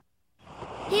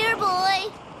Here,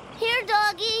 boy. Here,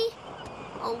 doggy.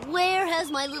 Oh, where has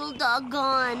my little dog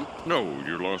gone? No,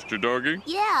 you lost your doggy?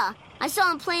 Yeah, I saw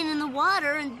him playing in the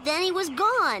water, and then he was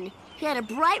gone. He had a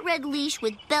bright red leash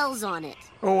with bells on it.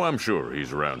 Oh, I'm sure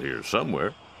he's around here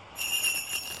somewhere.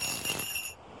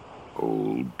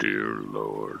 Oh, dear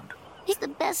Lord. He's the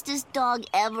bestest dog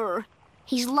ever.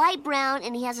 He's light brown,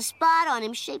 and he has a spot on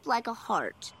him shaped like a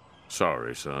heart.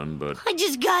 Sorry, son, but... I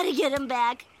just gotta get him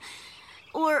back.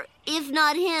 Or, if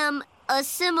not him, a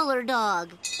similar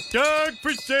dog. Dog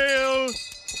for sale!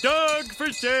 Dog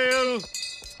for sale!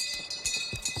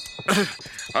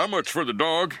 How much for the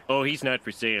dog? Oh, he's not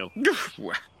for sale.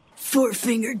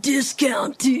 Four-finger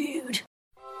discount, dude.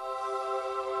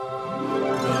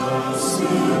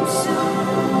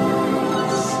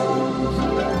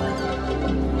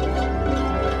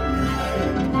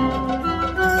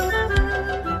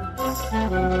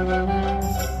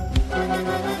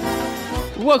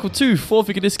 Welcome to Four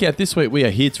Figure Discount. This week we are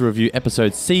here to review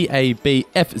episode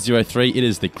CABF03. It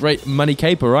is the Great Money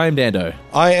Caper. I am Dando.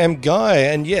 I am Guy,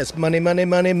 and yes, money, money,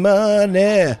 money,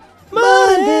 money.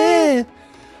 Money!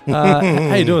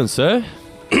 How you doing, sir?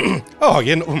 Oh,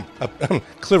 yeah, I'm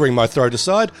clearing my throat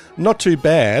aside. Not too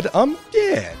bad.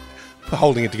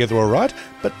 Holding it together all right.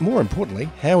 But more importantly,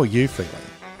 how are you feeling?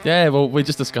 Yeah, well, we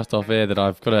just discussed off air that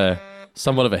I've got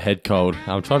somewhat of a head cold.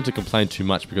 I'm trying to complain too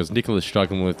much because Nicola's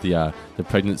struggling with the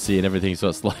pregnancy and everything, so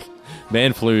it's like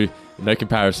man flu, no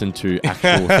comparison to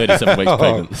actual 37 weeks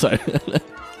pregnant. So,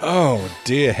 oh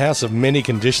dear, house of many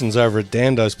conditions over at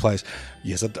Dando's place.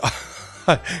 Yes,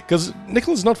 because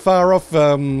Nicola's not far off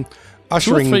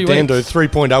ushering Dando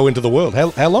 3.0 into the world.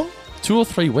 How long? 2 or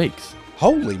 3 weeks.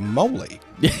 Holy moly.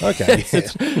 Okay.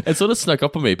 It sort of snuck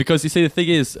up on me because, you see, the thing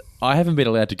is, I haven't been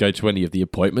allowed to go to any of the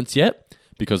appointments yet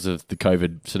because of the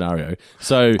COVID scenario.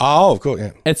 So, of course,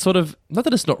 yeah. It's sort of, not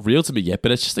that it's not real to me yet,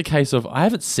 but it's just a case of I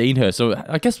haven't seen her. So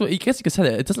I guess you can say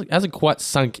that it hasn't quite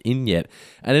sunk in yet.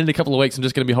 And in a couple of weeks, I'm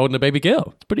just going to be holding a baby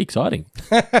girl. It's pretty exciting.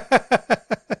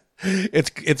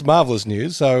 It's marvellous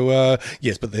news. So,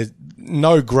 yes, but there's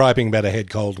no griping about a head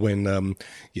cold when,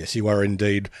 yes, you are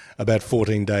indeed about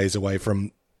 14 days away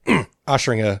from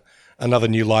ushering another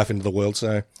new life into the world.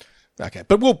 So, okay.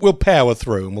 But we'll power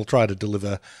through and we'll try to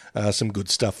deliver some good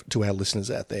stuff to our listeners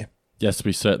out there. Yes,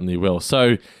 we certainly will.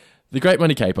 So, The Great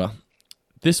Money Caper.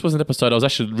 This was an episode I was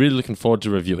actually really looking forward to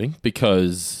reviewing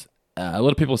because a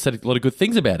lot of people said a lot of good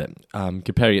things about it,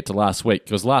 comparing it to last week,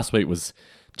 because last week was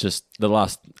just, the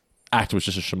last act was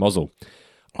just a schmozzle.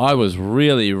 I was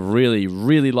really, really,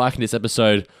 really liking this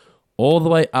episode all the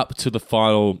way up to the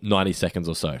final 90 seconds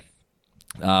or so.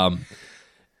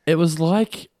 It was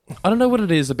like, I don't know what it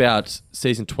is about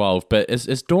season 12, but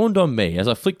it's dawned on me as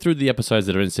I flicked through the episodes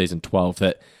that are in season 12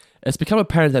 that it's become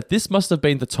apparent that this must have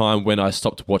been the time when I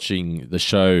stopped watching the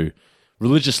show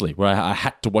religiously, where I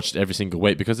had to watch it every single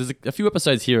week, because there's a few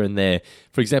episodes here and there.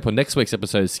 For example, next week's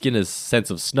episode, Skinner's Sense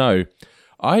of Snow,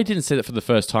 I didn't see that for the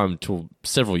first time until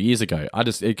several years ago. I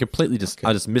just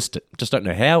missed it. Just don't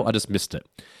know how, I just missed it.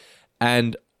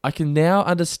 And I can now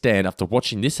understand, after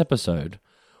watching this episode,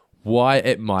 why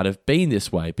it might have been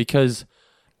this way. Because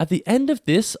at the end of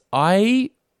this, I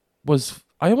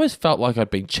almost felt like I'd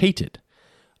been cheated.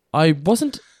 I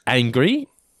wasn't angry.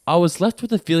 I was left with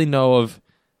the feeling though of,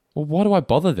 well, why do I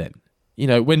bother then? You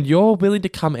know, when you're willing to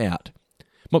come out.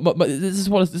 This is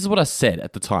what I said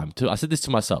at the time. I said this to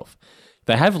myself.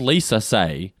 They have Lisa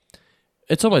say,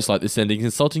 it's almost like this ending is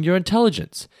insulting your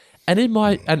intelligence. And in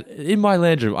my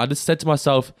land room, I just said to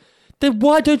myself, then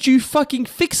why don't you fucking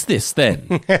fix this then?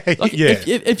 Like, yeah.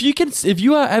 If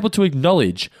you are able to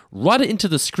acknowledge, write it into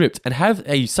the script, and have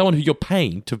someone who you're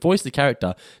paying to voice the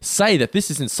character say that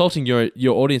this is insulting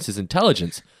your audience's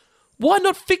intelligence, why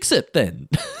not fix it then?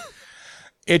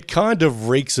 It kind of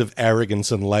reeks of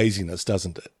arrogance and laziness,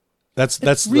 doesn't it?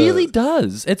 It really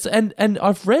does. And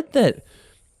I've read that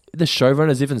the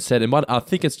showrunners even said, I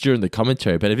think it's during the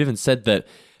commentary, but they've even said that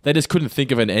they just couldn't think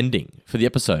of an ending for the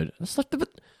episode. It's like, but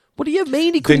what do you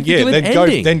mean he couldn't think of an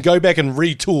ending? Then go back and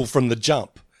retool from the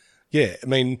jump. Yeah, I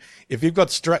mean, if you've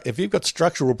got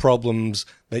structural problems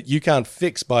that you can't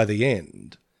fix by the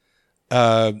end,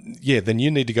 then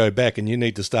you need to go back and you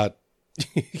need to start.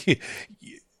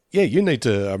 You need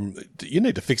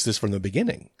to fix this from the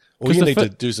beginning, or you need to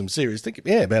do some serious thinking.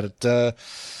 Yeah, about it.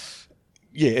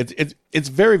 It's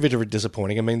very, very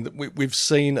disappointing. I mean, we've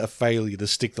seen a failure to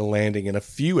stick the landing in a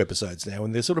few episodes now,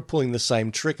 and they're sort of pulling the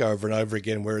same trick over and over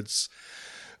again, where it's,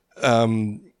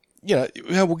 we'll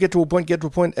get to a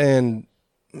point, and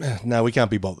no, we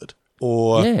can't be bothered.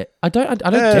 Or I don't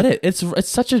get it. It's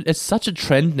such a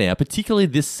trend now, particularly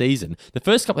this season. The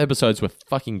first couple episodes were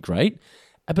fucking great,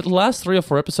 But the last 3 or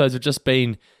 4 episodes have just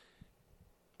been,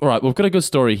 all right, we've got a good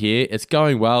story here. It's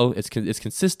going well. It's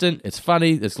consistent. It's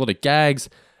funny. There's a lot of gags.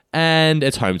 And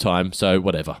it's home time, so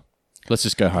whatever. Let's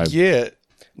just go home. Yeah.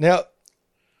 Now,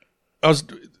 I was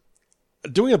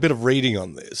doing a bit of reading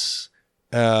on this,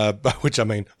 by which I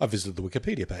mean, I visited the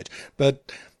Wikipedia page,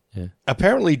 but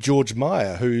apparently George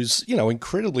Meyer, who's,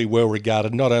 incredibly well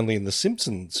regarded, not only in the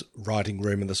Simpsons writing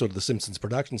room and the sort of the Simpsons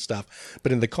production stuff,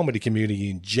 but in the comedy community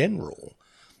in general,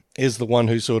 is the one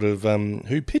who sort of,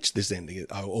 who pitched this ending,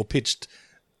 or pitched,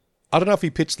 I don't know if he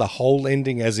pitched the whole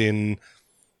ending as in,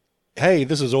 hey,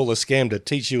 this is all a scam to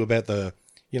teach you about the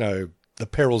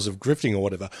perils of grifting or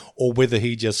whatever, or whether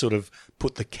he just sort of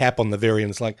put the cap on the very end.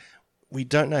 It's like, we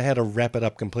don't know how to wrap it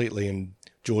up completely. And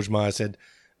George Meyer said,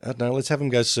 I don't know, let's have him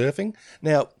go surfing.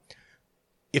 Now,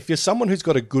 if you're someone who's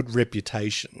got a good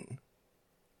reputation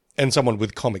and someone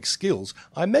with comic skills,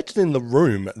 I imagine in the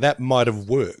room that might have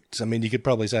worked. I mean, you could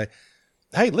probably say,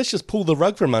 hey, let's just pull the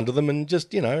rug from under them and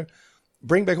just,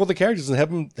 bring back all the characters and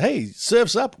have them, hey,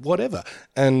 surf's up, whatever.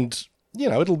 And,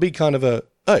 it'll be kind of a,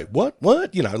 oh, what?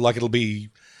 Like it'll be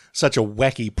such a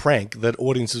wacky prank that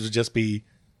audiences would just be,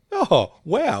 oh,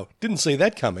 wow, didn't see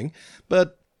that coming.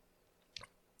 But,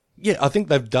 yeah, I think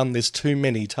they've done this too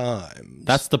many times.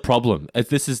 That's the problem.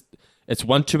 It's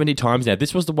one too many times now.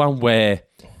 This was the one where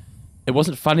it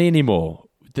wasn't funny anymore.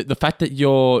 The fact that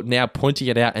you're now pointing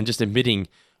it out and just admitting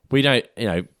we don't,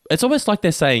 it's almost like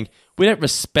they're saying, we don't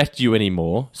respect you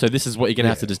anymore, so this is what you're going to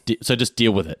have to just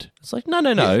deal with it. It's like, no.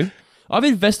 Yeah. I've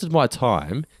invested my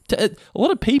time. A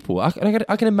lot of people, I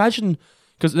can imagine,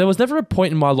 because there was never a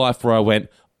point in my life where I went,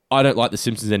 I don't like The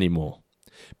Simpsons anymore.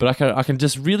 But I can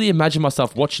just really imagine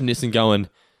myself watching this and going,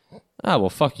 well,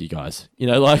 fuck you guys. I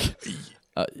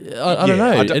don't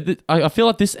know. I feel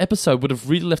like this episode would have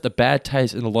really left a bad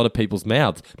taste in a lot of people's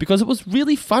mouths because it was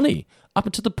really funny up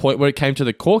until the point where it came to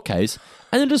the court case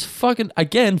and then just fucking,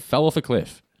 again, fell off a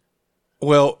cliff.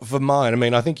 Well, for mine, I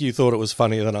mean, I think you thought it was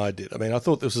funnier than I did. I mean, I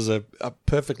thought this was a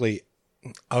perfectly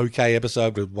okay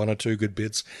episode with 1 or 2 good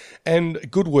bits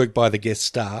and good work by the guest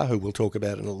star, who we'll talk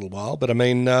about in a little while. But I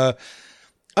mean, I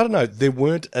don't know, there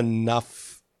wasn't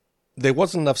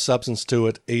enough substance to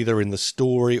it either in the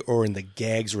story or in the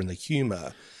gags or in the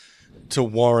humour to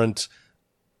warrant,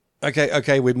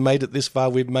 okay, we've made it this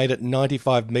far, we've made it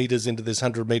 95 metres into this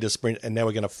 100-metre sprint and now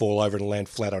we're going to fall over and land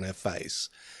flat on our face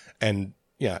and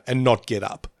not get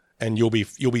up. And you'll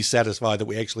be satisfied that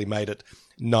we actually made it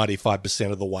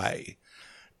 95% of the way.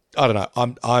 I don't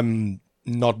know. I'm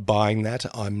not buying that.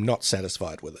 I'm not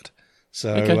satisfied with it.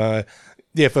 So, okay.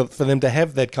 For them to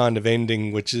have that kind of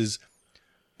ending, which is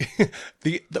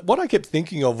what I kept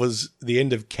thinking of was the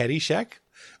end of Caddyshack,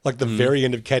 like the very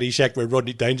end of Caddyshack, where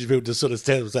Rodney Dangerfield just sort of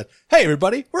stands and said, "Hey,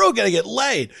 everybody, we're all going to get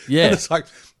laid." Yeah, and it's like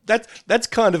that's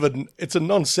kind of it's a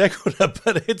non sequitur,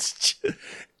 but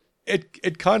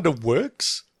it kind of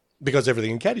works because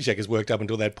everything in Caddyshack has worked up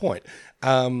until that point.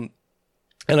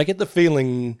 And I get the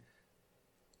feeling,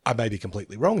 I may be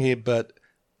completely wrong here, but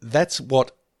that's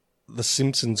what the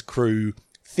Simpsons crew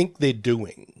think they're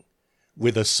doing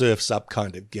with a surf's up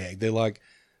kind of gag. They're like,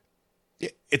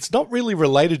 it's not really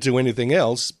related to anything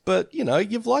else, but,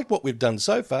 you've liked what we've done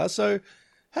so far, so,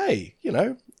 hey,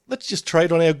 let's just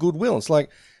trade on our goodwill. It's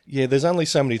like, yeah, there's only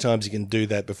so many times you can do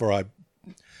that before I,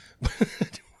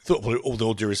 with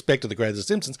all due respect to the greatest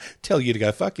Simpsons, tell you to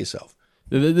go fuck yourself.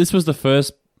 This was the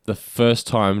first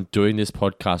time doing this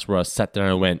podcast where I sat there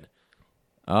and went,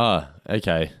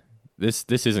 okay, this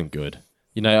isn't good.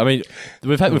 I mean,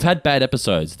 we've had bad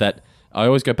episodes that I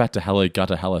always go back to Hello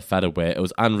Gutter, Hello Fatter, where it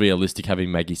was unrealistic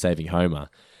having Maggie saving Homer.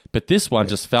 But this one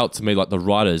just felt to me like the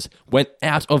writers went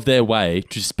out of their way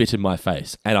to spit in my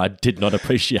face, and I did not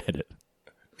appreciate it.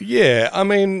 Yeah, I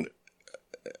mean,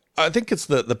 I think it's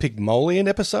the Pygmalion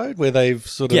episode where they've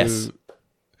sort of...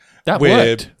 That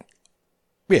worked.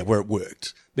 Yeah, where it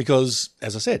worked. Because,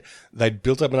 as I said, they'd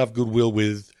built up enough goodwill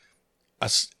with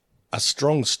a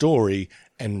strong story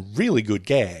and really good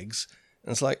gags.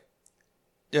 And it's like,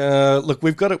 look,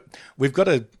 we've got to,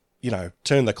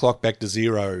 turn the clock back to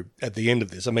zero at the end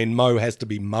of this. I mean, Moe has to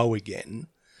be Moe again.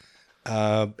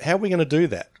 How are we going to do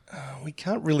that? We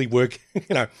can't really work,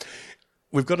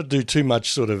 we've got to do too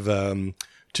much sort of,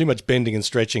 too much bending and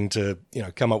stretching to,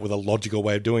 come up with a logical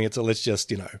way of doing it. So let's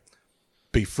just,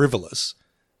 be frivolous.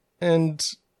 And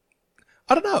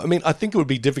I don't know. I mean, I think it would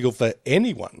be difficult for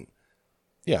anyone,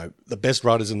 the best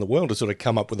writers in the world to sort of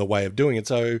come up with a way of doing it.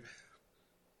 So,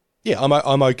 yeah,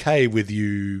 I'm okay with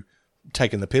you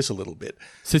taking the piss a little bit.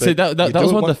 So that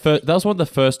was one of the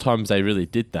first times they really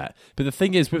did that. But the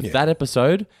thing is, with that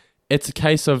episode, it's a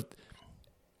case of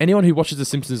anyone who watches The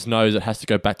Simpsons knows it has to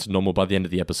go back to normal by the end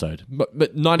of the episode.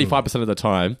 But 95% of the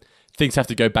time, things have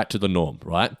to go back to the norm,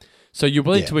 right? So you're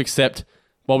willing to accept,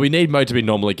 well, we need Mo to be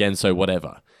normal again, so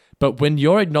whatever. But when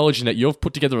you're acknowledging that you've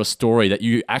put together a story that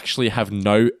you actually have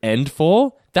no end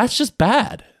for, that's just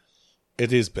bad.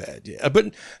 It is bad, yeah.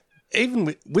 But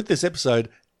even with this episode,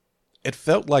 it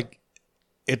felt like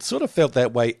it sort of felt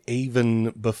that way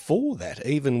even before that.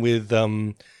 Even with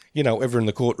everyone in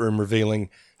the courtroom revealing,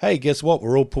 hey, guess what?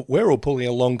 We're all pulling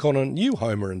along on you,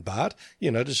 Homer and Bart,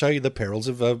 to show you the perils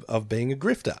of being a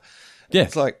grifter. Yeah,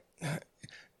 it's like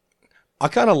I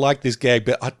kind of like this gag,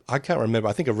 but I can't remember.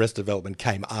 I think Arrested Development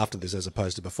came after this as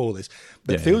opposed to before this.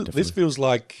 But this feels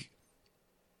like.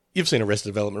 You've seen Arrested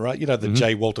Development, right? The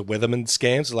J. Walter Weatherman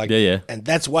scams, and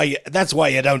that's why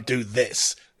you don't do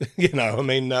this.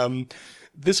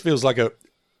 This feels like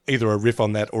either a riff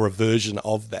on that or a version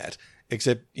of that.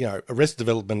 Except, Arrested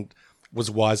Development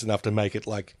was wise enough to make it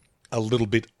like a little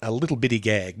bitty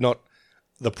gag, not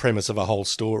the premise of a whole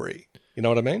story. You know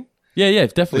what I mean? Yeah,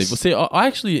 definitely. Well, see, I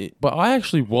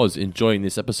actually was enjoying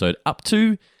this episode up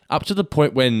to the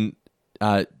point when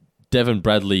Devon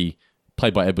Bradley,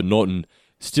 played by Edward Norton,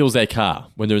 steals their car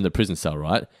when they're in the prison cell,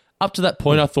 right? Up to that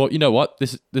point, I thought, you know what?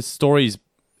 This story's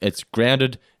it's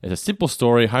grounded. It's a simple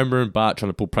story. Homer and Bart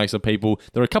trying to pull pranks on people.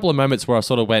 There were a couple of moments where I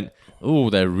sort of went, "Oh,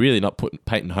 they're really not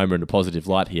painting Homer in a positive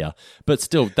light here." But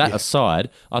still, that aside,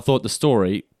 I thought the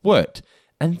story worked.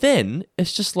 And then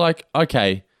it's just like,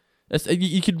 okay, it's like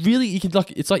you can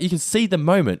see the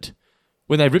moment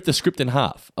when they ripped the script in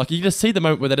half. Like you can just see the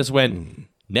moment where they just went,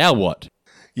 "Now what?"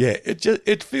 Yeah,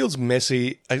 it feels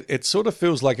messy. It sort of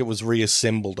feels like it was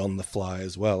reassembled on the fly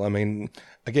as well. I mean,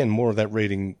 again, more of that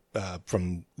reading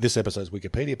from this episode's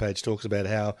Wikipedia page talks about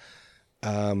how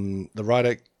the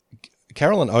writer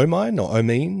Carolyn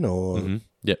Omine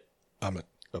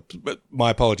but my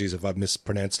apologies if I've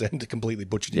mispronounced it and completely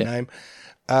butchered your name.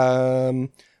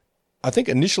 I think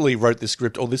initially wrote this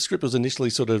script, or this script was initially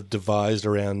sort of devised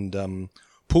around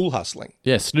pool hustling.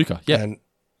 Yeah, snooker. Yeah, and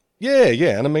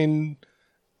and I mean,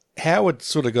 how it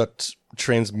sort of got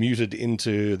transmuted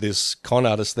into this con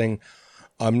artist thing,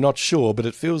 I'm not sure, but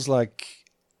it feels like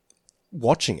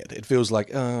watching it. It feels like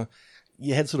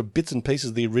you had sort of bits and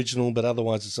pieces of the original, but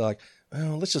otherwise it's like,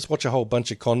 oh, let's just watch a whole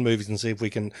bunch of con movies and see if we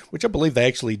can, which I believe they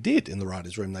actually did in the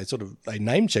writer's room. They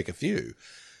name check a few.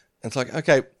 And it's like,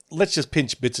 okay, let's just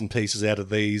pinch bits and pieces out of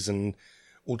these and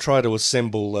we'll try to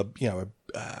assemble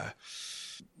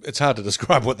it's hard to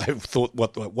describe what they've thought,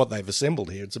 what they've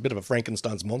assembled here. It's a bit of a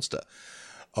Frankenstein's monster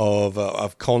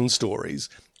of con stories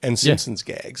and Simpsons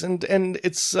gags, and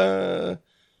it's the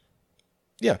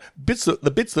bits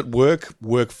that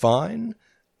work fine,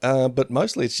 but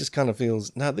mostly it's just kind of feels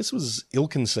this was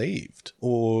ill-conceived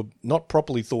or not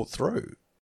properly thought through.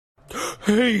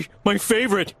 Hey, my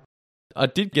favorite. I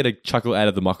did get a chuckle out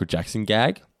of the Michael Jackson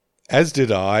gag. As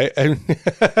did I, and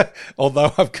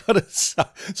although I've got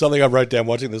something I wrote down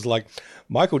watching this, like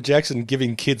Michael Jackson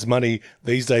giving kids money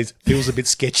these days feels a bit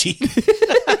sketchy.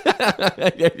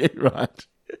 Right.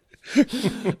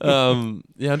 I'm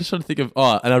just trying to think of.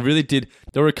 Oh, and I really did.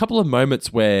 There were a couple of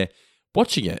moments where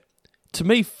watching it, to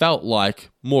me, felt like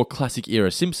more classic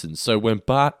era Simpsons. So when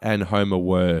Bart and Homer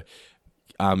were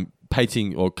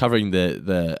painting or covering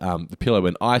the pillow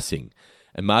in icing,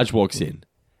 and Marge walks in.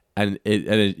 And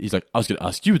he's like, I was going to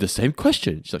ask you the same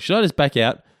question. She's like, should I just back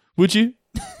out? Would you?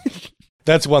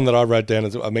 That's one that I wrote down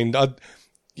as well. I mean,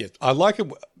 I like it.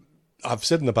 I've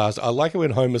said in the past, I like it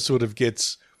when Homer sort of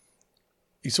takes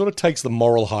the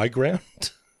moral high ground.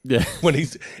 Yeah. When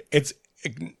it's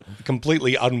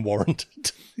completely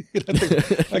unwarranted.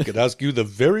 I could ask you the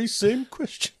very same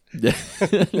question. Yeah.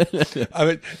 I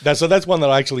mean, so that's one that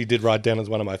I actually did write down as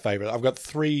one of my favorites. I've got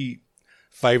 3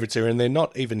 favorites here, and they're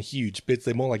not even huge bits.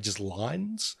 They're more like just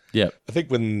lines. Yeah. I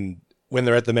think when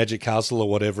they're at the Magic Castle or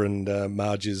whatever, and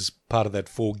Marge is part of that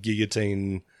 4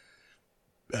 guillotine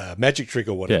magic trick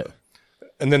or whatever. Yeah.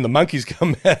 And then the monkeys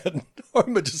come out, and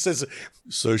Homer just says,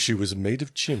 "So she was made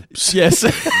of chimps." Yes.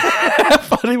 How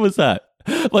funny was that?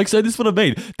 Like, so this is what I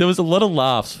mean. There was a lot of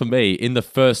laughs for me in the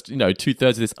first, 2/3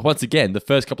 of this. Once again, the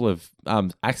first couple of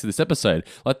acts of this episode,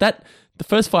 like that. The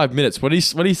first 5 minutes when he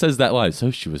says that line, "So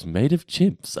she was made of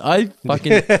chimps," I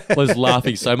fucking was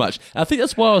laughing so much. And I think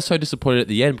that's why I was so disappointed at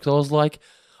the end, because I was like,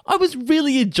 I was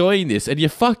really enjoying this, and you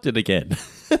fucked it again.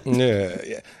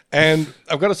 Yeah. And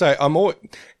I've got to say,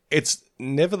 it's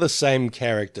never the same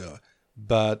character,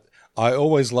 but I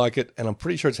always like it, and I'm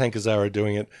pretty sure it's Hank Azaria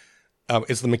doing it.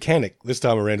 It's the mechanic this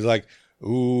time around. It's like,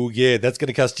 ooh, yeah, that's going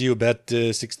to cost you about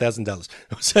 $6,000.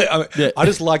 So I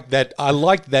just like that. I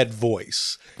like that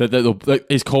voice.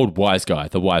 He's called Wise Guy,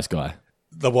 the Wise Guy.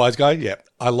 The wise guy, yeah.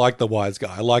 I like the wise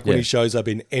guy. I like when Yeah. he shows up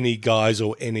in any guise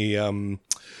or any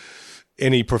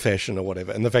profession or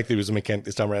whatever. And the fact that he was a mechanic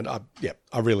this time around, I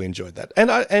really enjoyed that.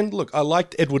 And look, I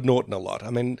liked Edward Norton a lot. I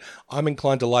mean, I'm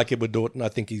inclined to like Edward Norton. I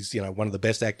think he's, one of the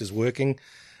best actors working.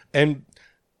 And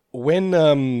when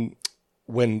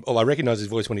I recognise his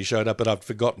voice when he showed up, but I'd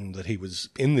forgotten that he was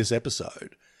in this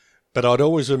episode. But I'd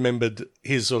always remembered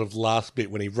his sort of last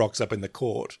bit when he rocks up in the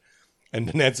court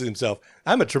and announces himself,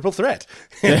 I'm a triple threat.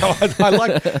 I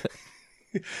like...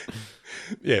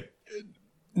 Yeah,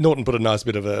 Norton put a nice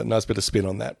bit of spin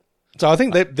on that. So I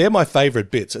think they're my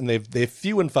favourite bits, and they're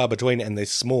few and far between, and they're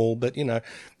small, but,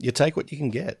 you take what you can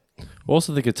get.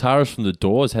 Also, the guitarist from The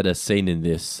Doors had a scene in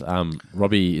this.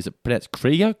 Robbie, is it pronounced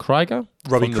Krieger?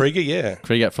 Robbie Krieger, yeah.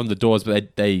 Krieger from The Doors,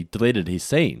 but they deleted his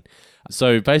scene.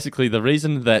 So basically, the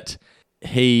reason that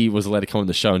he was allowed to come on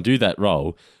the show and do that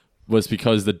role was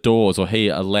because The Doors, or he,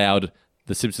 allowed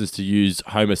The Simpsons to use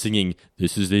Homer singing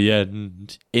 "This is the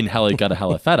end" in Hello Gutta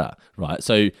Hello Fatta, right?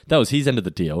 So that was his end of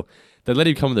the deal. They let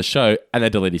him come on the show, and they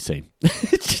delete his scene.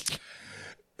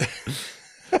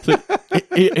 So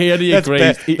he only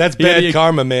agrees. That's bad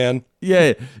karma, man.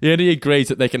 Yeah, he only agrees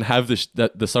that they can have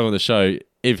the song on the show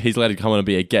if he's allowed to come on and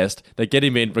be a guest. They get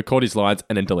him in, record his lines,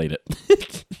 and then delete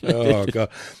it. Oh, God.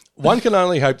 One can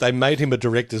only hope they made him a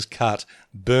director's cut,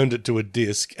 burned it to a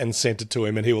disc, and sent it to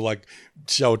him, and he will,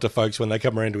 show it to folks when they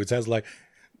come around to his house,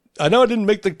 I know I didn't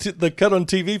make the cut on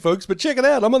TV, folks, but check it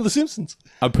out. I'm on The Simpsons.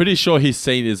 I'm pretty sure his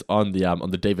scene is on the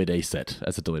DVD set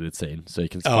as a deleted scene, so you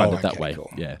can find it that way. Cool.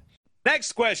 Yeah.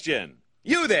 Next question.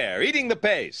 You there, eating the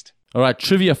paste. All right,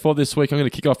 trivia for this week. I'm going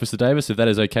to kick off, Mr. Davis, if that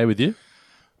is okay with you.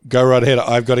 Go right ahead.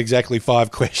 I've got exactly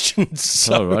 5 questions.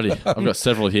 So, Alrighty, I've got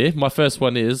several here. My first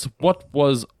one is: what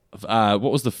was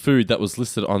the food that was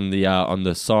listed on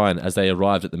the sign as they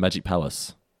arrived at the Magic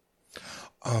Palace?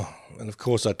 Oh, and of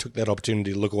course, I took that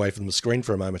opportunity to look away from the screen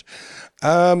for a moment.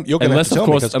 You're going to have to tell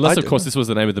me, unless of course this was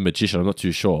the name of the magician. I'm not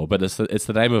too sure, but it's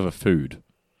the name of a food.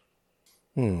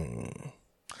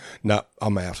 No,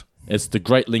 I'm out. It's the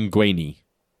Great Linguine.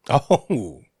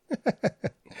 Oh.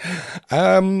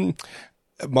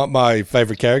 My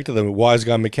favourite character, the wise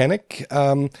guy mechanic.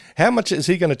 How much is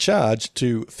he going to charge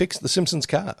to fix the Simpsons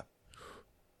car?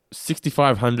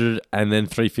 $6,500 and then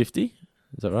 $350.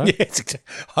 Is that right? Yes,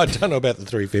 I don't know about the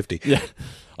 350. Yeah,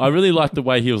 I really like the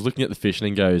way he was looking at the fish and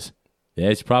then goes, "Yeah,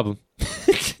 it's your problem."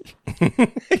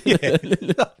 Yeah,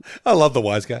 I love the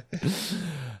wise guy.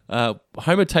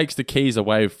 Homer takes the keys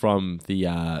away from the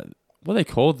what are they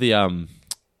called? The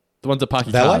ones that park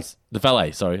your Valet? cars. The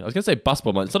valet. Sorry, I was going to say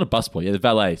busboy. It's not a busboy. Yeah, the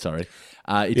valet. Sorry.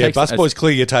 Busboys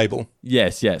clear your table.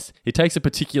 Yes. He takes a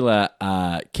particular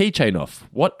keychain off.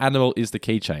 What animal is the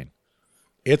keychain?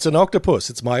 It's an octopus.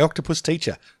 It's my octopus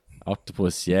teacher.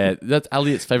 Octopus, yeah. That's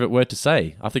Elliot's favourite word to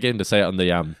say. I have to get him to say it on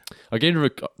the... I'll get him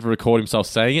to record himself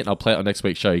saying it, and I'll play it on next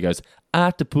week's show. He goes,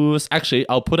 octopus. Actually,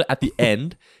 I'll put it at the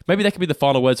end. Maybe that could be the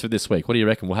final words for this week. What do you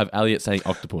reckon? We'll have Elliot saying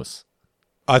octopus.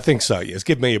 I think so, yes.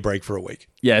 Give me a break for a week.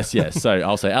 Yes. So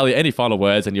I'll say, Elliot, any final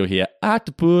words? And you'll hear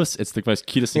octopus. It's the most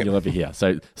cutest thing you'll ever hear.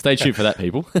 So stay tuned for that,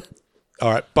 people.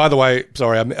 All right. By the way,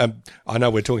 sorry, I know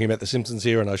we're talking about The Simpsons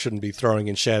here, and I shouldn't be throwing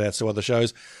in shout-outs to other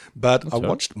shows, but I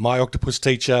watched My Octopus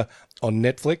Teacher on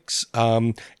Netflix.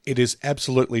 It is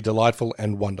absolutely delightful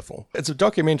and wonderful. It's a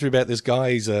documentary about this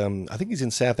guy. He's, I think he's in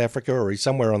South Africa, or he's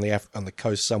somewhere on the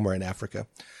coast somewhere in Africa,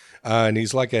 and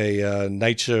he's like a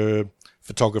nature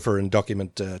photographer and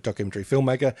documentary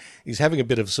filmmaker. He's having a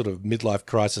bit of sort of midlife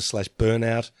crisis /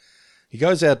 burnout. He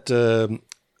goes out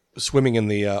swimming in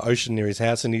the ocean near his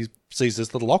house, and he sees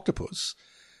this little octopus,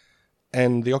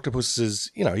 and the octopus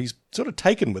is, he's sort of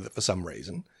taken with it for some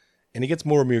reason, and he gets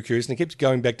more and more curious, and he keeps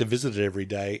going back to visit it every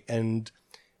day, and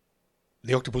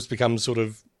the octopus becomes sort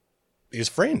of his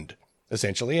friend,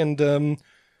 essentially, and,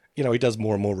 he does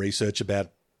more and more research about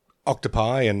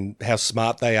octopi and how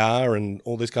smart they are and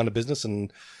all this kind of business,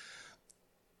 and,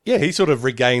 yeah, he sort of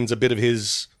regains a bit of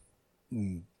his...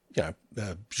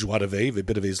 joie de vivre, a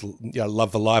bit of his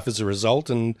love for life as a result.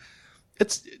 And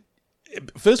it's,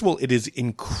 first of all, it is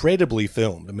incredibly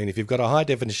filmed. I mean, if you've got a high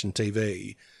definition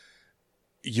TV,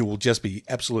 you will just be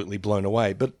absolutely blown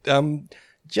away. But the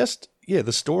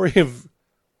story of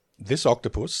this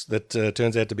octopus that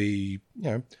turns out to be,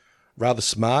 rather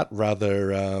smart,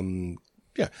 rather,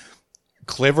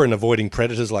 clever in avoiding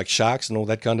predators like sharks and all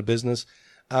that kind of business.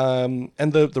 And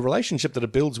the relationship that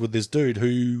it builds with this dude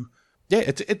who... Yeah,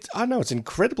 I know it's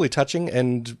incredibly touching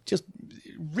and just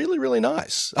really, really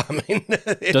nice. I mean,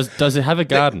 does it have a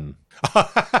garden?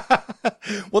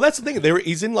 Well, that's the thing.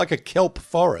 He's in like a kelp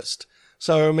forest.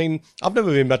 So, I mean, I've never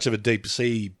been much of a deep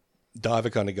sea diver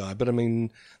kind of guy. But I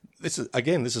mean, this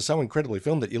is so incredibly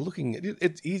filmed that you're looking at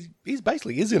it. He's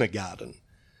basically is in a garden.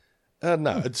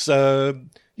 No, it's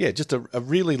just a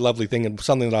really lovely thing and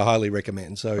something that I highly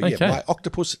recommend. So My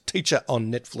Octopus Teacher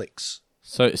on Netflix.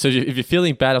 So if you're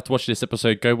feeling bad after watching this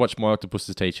episode, go watch My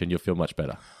Octopus's Teacher and you'll feel much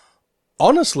better.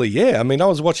 Honestly, yeah. I mean, I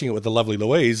was watching it with the lovely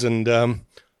Louise and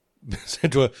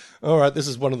said to her, "All right, this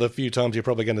is one of the few times you're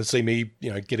probably going to see me,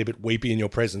 get a bit weepy in your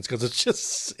presence because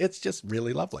it's just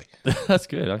really lovely." That's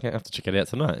good. I have to check it out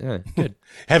tonight. Yeah, good.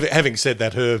 Having said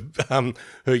that,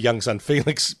 her young son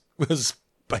Felix was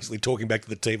basically talking back to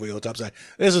the TV all the time, saying,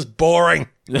 "This is boring."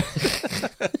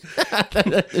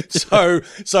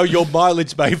 so your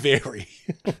mileage may vary.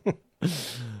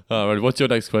 All right, what's your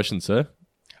next question, sir?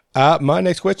 My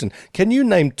next question: can you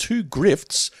name 2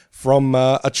 grifts from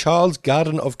A Child's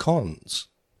Garden of Cons?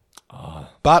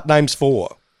 Bart names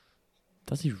 4.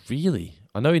 Does he really?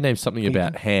 I know he named something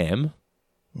about ham.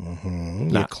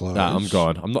 Mm-hmm. You're close. Nah, I'm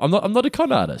gone. I'm not a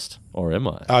con artist, or am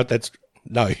I? That's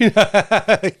no.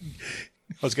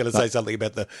 I was going to say something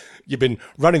about you've been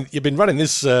running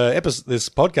this this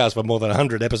podcast for more than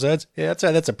 100 episodes. Yeah, I'd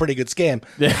say that's a pretty good scam.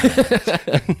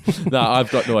 No, I've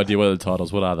got no idea what are the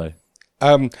titles. What are they?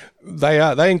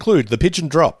 They include the Pigeon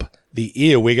Drop, the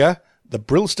Earwigger, the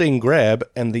Brillstein Grab,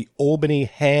 and the Albany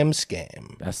Ham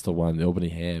Scam. That's the one, the Albany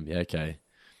Ham. Yeah, okay.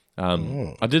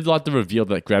 I did like the reveal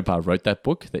that Grandpa wrote that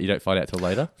book that you don't find out till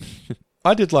later.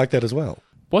 I did like that as well.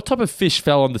 What type of fish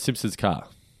fell on the Simpsons car?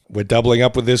 We're doubling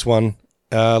up with this one.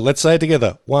 Let's say it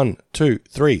together. 1, 2,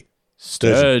 3.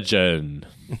 Sturgeon.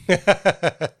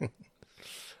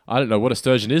 I don't know what a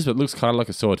sturgeon is, but it looks kind of like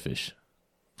a swordfish.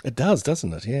 It does,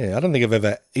 doesn't it? Yeah. I don't think I've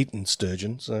ever eaten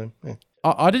sturgeon, so... Yeah.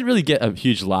 I didn't really get a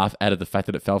huge laugh out of the fact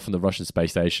that it fell from the Russian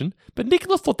space station, but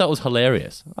Nicola thought that was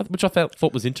hilarious, which I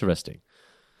thought was interesting.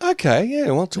 Okay, yeah.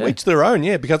 Well, to each their own,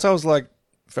 yeah, because I was like,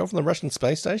 fell from the Russian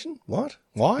space station? What?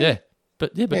 Why? Yeah.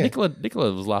 But Nicola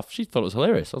was laughing. She thought it was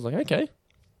hilarious. I was like, okay.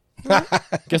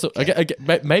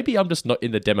 Maybe I'm just not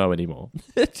in the demo anymore.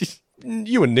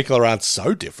 You and Nicola aren't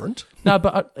so different. No,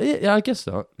 but I guess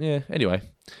not. Yeah. Anyway,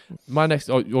 my next.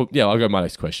 I'll go my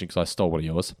next question because I stole one of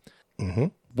yours. Mm-hmm.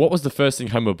 What was the first thing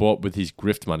Homer bought with his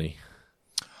grift money?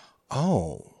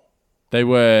 Oh, they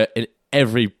were in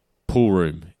every pool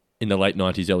room in the late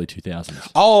 90s, early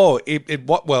 2000s. Oh,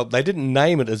 well, they didn't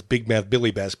name it as Big Mouth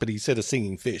Billy Bass, but he said a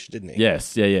singing fish, didn't he?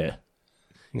 Yes. Yeah.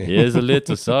 Here's a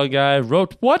little song I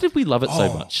wrote. Why did we love it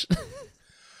so much?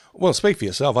 Well, speak for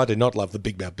yourself. I did not love the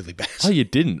Big Mouth Billy Bass. Oh, you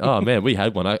didn't? Oh man, we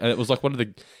had one, and it was like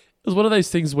it was one of those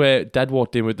things where Dad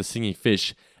walked in with the singing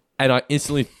fish, and I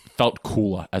instantly felt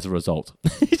cooler as a result.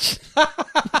 I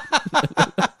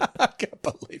can't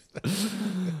believe that.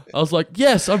 I was like,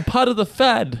 yes, I'm part of the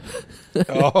fad.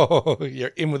 Oh, you're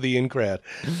in with the in crowd,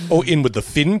 or in with the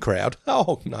Finn crowd.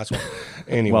 Oh, nice one.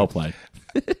 Anyway, well played.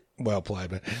 Well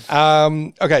played, man.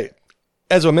 Okay,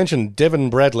 as I mentioned, Devon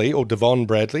Bradley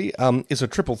is a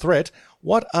triple threat.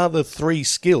 What are the 3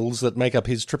 skills that make up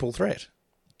his triple threat?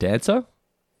 Dancer?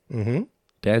 Mm-hmm.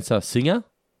 Dancer, singer?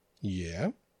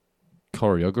 Yeah.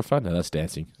 Choreographer? No, that's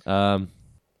dancing. I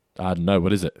don't know.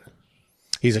 What is it?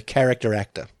 He's a character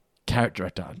actor. Character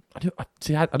actor. I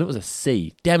knew it was a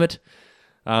C. Damn it.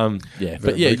 Yeah, but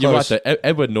very you're right close. though.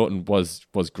 Edward Norton was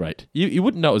great. You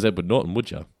wouldn't know it was Edward Norton,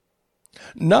 would you?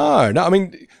 No. I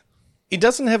mean, he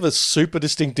doesn't have a super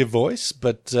distinctive voice,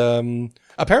 but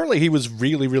apparently he was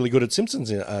really, really good at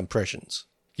Simpsons impressions.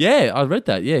 Yeah, I read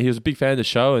that. Yeah, he was a big fan of the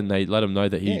show, and they let him know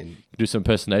that he could do some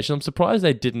impersonation. I'm surprised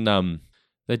they didn't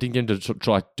get him to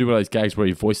try do one of those gags where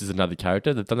he voices another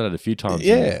character. They've done that a few times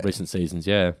in recent seasons.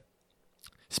 Yeah.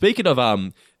 Speaking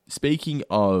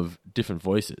of different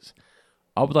voices,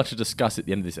 I would like to discuss at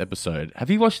the end of this episode. Have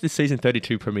you watched the season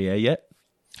 32 premiere yet?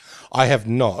 I have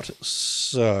not,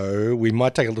 so we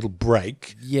might take a little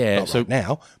break. Yeah, not right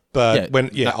now, but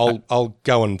I'll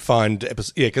go and find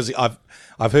episodes. Yeah, because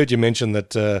I've heard you mention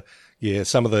that.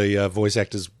 Some of the voice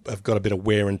actors have got a bit of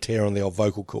wear and tear on the old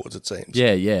vocal cords. It seems.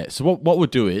 Yeah. So what we'll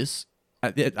do is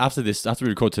after we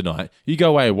record tonight, you go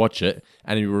away and watch it,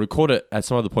 and we'll record it at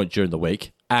some other point during the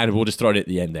week, and we'll just throw it at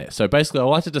the end there. So basically, I'd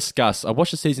like to discuss. I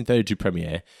watched the season 32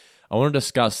 premiere. I want to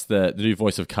discuss the new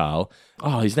voice of Carl.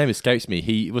 Oh, his name escapes me.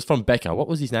 He was from Becca. What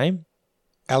was his name?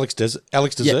 Alex Desert.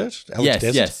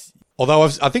 Yes. Although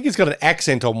I think he's got an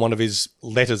accent on one of his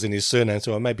letters in his surname,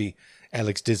 so it may be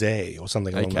Alex Desert or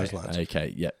something along those lines.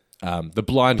 Okay, yeah. The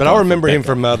blind. But I remember him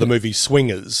from the movie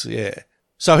Swingers. Yeah.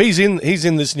 So he's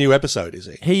in this new episode, is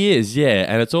he? He is, yeah.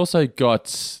 And it's also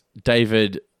got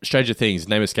David. Stranger Things.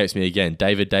 Name escapes me again.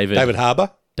 David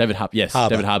Harbour. David Harbour, yes.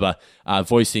 Harbour. David Harbour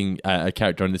voicing a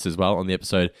character on this as well on the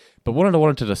episode. But what I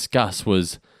wanted to discuss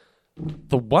was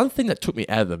the one thing that took me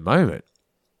out of the moment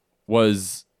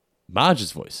was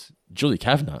Marge's voice, Julie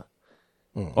Kavanagh.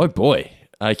 Oh boy.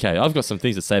 Okay, I've got some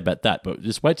things to say about that, but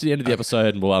just wait to the end of the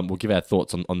episode and we'll give our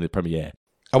thoughts on the premiere.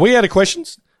 Are we out of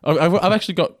questions? I've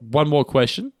actually got one more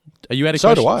question. Are you out of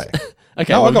So questions? do I.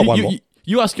 Okay, No, I got one you, more.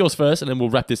 You ask yours first, and then we'll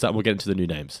wrap this up and we'll get into the new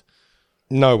names.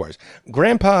 No worries.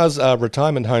 Grandpa's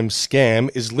retirement home scam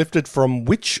is lifted from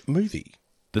which movie?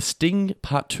 The Sting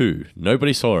Part 2.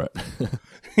 Nobody saw it.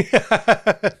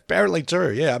 Apparently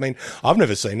true, yeah. I mean, I've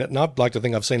never seen it, and I'd like to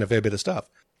think I've seen a fair bit of stuff.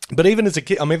 But even as a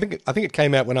kid, I mean, I think it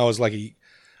came out when I was like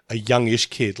a youngish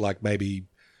kid, like maybe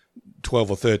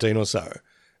 12 or 13 or so.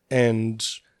 And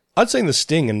I'd seen The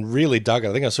Sting and really dug it.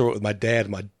 I think I saw it with my dad.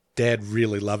 My dad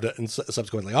really loved it, and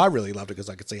subsequently I really loved it because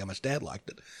I could see how much Dad liked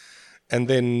it. And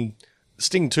then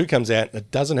Sting 2 comes out, and it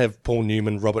doesn't have Paul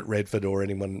Newman, Robert Redford, or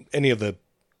any of the,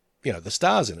 the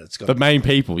stars in it. It's got The main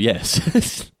people,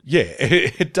 yes. Yeah,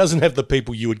 it doesn't have the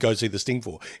people you would go see The Sting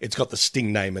for. It's got the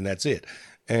Sting name, and that's it.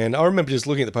 And I remember just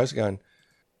looking at the poster going,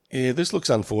 yeah, this looks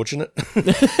unfortunate.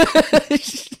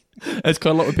 It's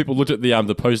quite a lot when people looked at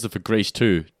the poster for Grease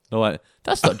 2. They're like,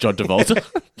 that's not John Travolta.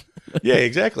 Yeah,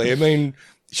 exactly. I mean,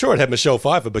 sure, it had Michelle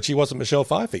Pfeiffer, but she wasn't Michelle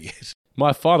Pfeiffer yet.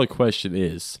 My final question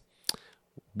is,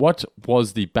 what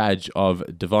was the badge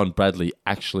of Devon Bradley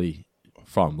actually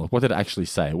from? Like, what did it actually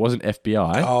say? It wasn't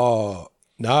FBI. Oh,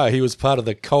 no, he was part of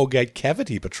the Colgate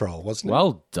Cavity Patrol, wasn't he?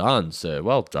 Well done, sir.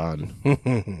 Well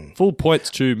done. Full points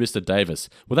to Mr. Davis.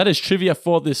 Well, that is trivia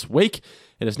for this week.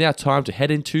 It is now time to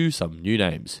head into some new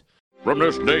names. From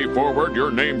this day forward,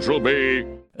 your names will be...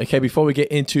 Okay, before we get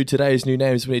into today's new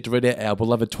names, we need to read out our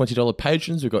beloved $20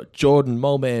 patrons. We've got Jordan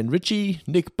Moleman Ritchie,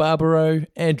 Nick Barbaro,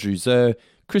 Andrew Zer,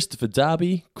 Christopher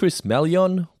Darby, Chris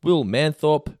Malion, Will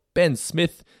Manthorpe, Ben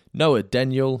Smith, Noah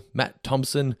Daniel, Matt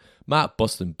Thompson, Mark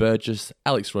Boston Burgess,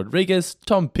 Alex Rodriguez,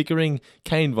 Tom Pickering,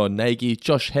 Kane Von Nagy,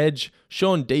 Josh Hedge,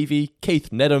 Sean Devey, Keith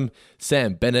Nedham,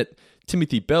 Sam Bennett,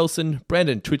 Timothy Belson,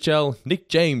 Brandon Twitchell, Nick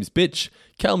James Bitch,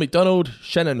 Cal McDonald,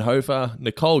 Shannon Hofer,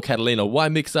 Nicole Catalina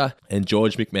Y-Mixer, and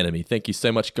George McMenemy. Thank you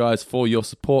so much, guys, for your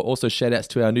support. Also, shout-outs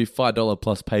to our new $5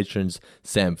 plus patrons,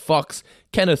 Sam Fox,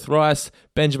 Kenneth Rice,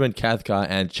 Benjamin Cathcart,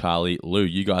 and Charlie Liu.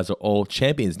 You guys are all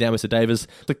champions. Now, Mr. Davis,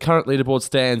 the current leaderboard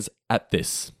stands at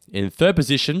this. In third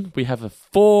position, we have a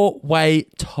four-way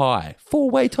tie.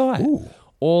 Four-way tie. Ooh.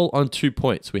 All on 2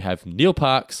 points. We have Neil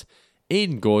Parks,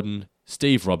 Ian Gordon,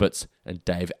 Steve Roberts, and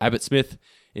Dave Abbott-Smith.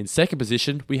 In second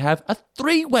position, we have a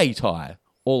three-way tie,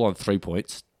 all on 3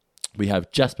 points. We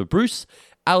have Jasper Bruce,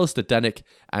 Alistair Danick,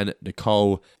 and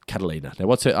Nicole Catalina. Now,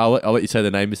 what's her? I'll let you say the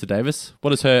name, Mr. Davis.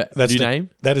 What is her new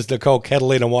name? That is Nicole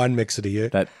Catalina Y-Mixer to you.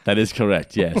 That is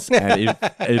correct, yes. And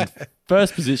in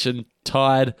first position,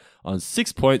 tied on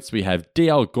 6 points, we have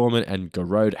D.L. Gorman and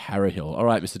Garode Harrahill. All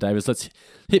right, Mr. Davis, let's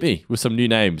hit me with some new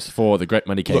names for the Great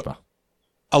Money Keeper.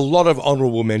 A lot of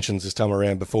honourable mentions this time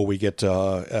around before we get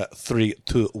to 3,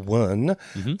 2, 1.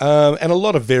 And a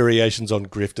lot of variations on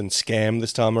grift and scam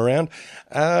this time around,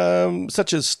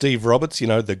 such as Steve Roberts, the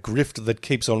grift that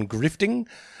keeps on grifting.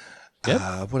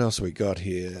 Yep. What else have we got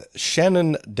here?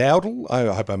 Shannon Dowdle.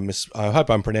 I hope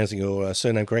I'm pronouncing your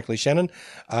surname correctly, Shannon.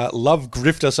 Love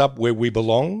grift us up where we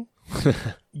belong.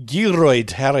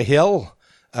 Gilroyd Harrahill.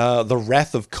 The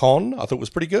Wrath of Con. I thought was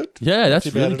pretty good. Yeah, that's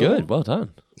really good. Well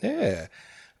done. Yeah.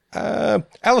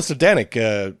 Alistair Danick,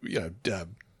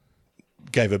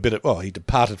 gave a bit of, he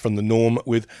departed from the norm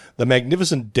with The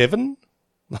Magnificent Devon.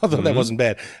 I thought that wasn't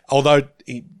bad. Although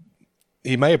he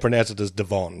may have pronounced it as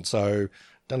Devon, so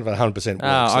don't know if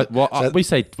 100% works.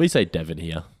 We say Devon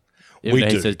here. Even he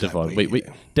do, says Devon.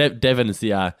 Devon is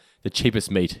the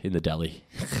cheapest meat in the deli.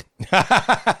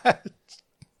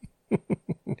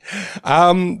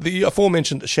 The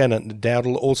aforementioned Shannon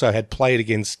Dowdle also had Play It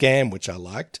Again Scam, which I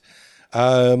liked.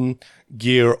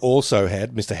 Gear also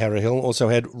had, Mr. Harrahill also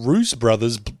had Roos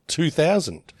Brothers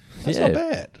 2000. That's not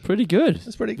bad. Pretty good.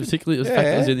 That's pretty good. Particularly the fact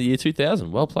that it was in the year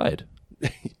 2000. Well played.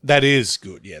 That is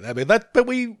good, yeah. But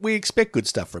we expect good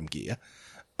stuff from Gear.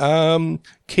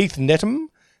 Keith Netham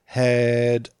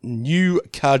had New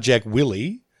Carjack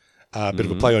Willie, a bit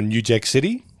of a play on New Jack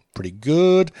City. Pretty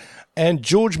good. And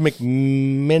George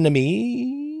McMenemy.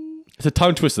 It's a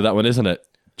tongue twister, that one, isn't it?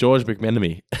 George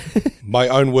McMenemy. My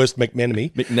own worst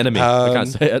McMenemy. McMenemy. I can't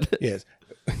say it. Yes.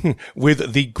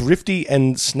 With the Grifty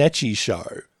and Snatchy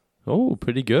Show. Oh,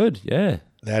 pretty good. Yeah.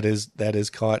 That is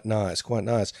quite nice. Quite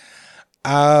nice.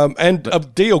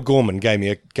 And D.L. Gorman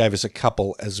gave us a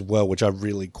couple as well, which I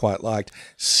really quite liked.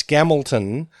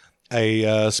 Scamilton, a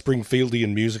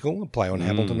Springfieldian musical, a play on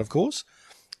Hamilton, of course.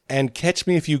 And Catch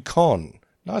Me If You Con.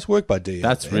 Nice work by D.L.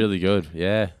 That's really good.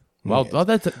 Yeah. Well,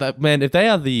 man, if they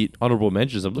are the honourable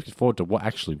mentions, I'm looking forward to what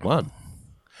actually won.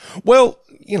 Well,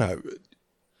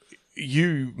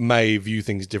 you may view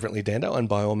things differently, Dando, and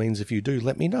by all means, if you do,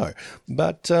 let me know.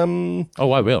 But Oh,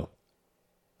 I will.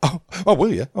 oh,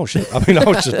 will you? Oh, shit! I mean, I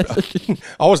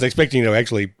wasn't expecting you to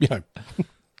actually,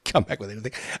 come back with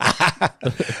anything.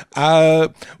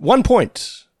 1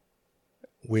 point.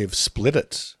 We've split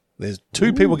it. There's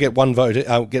two people get one vote,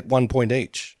 get 1 point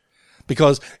each,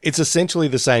 because it's essentially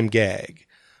the same gag.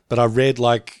 But I read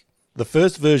the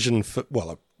first version.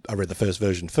 I read the first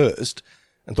version first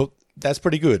and thought that's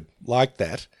pretty good, like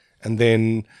that. And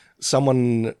then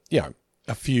someone,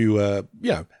 a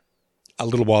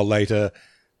little while later,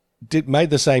 made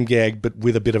the same gag but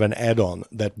with a bit of an add-on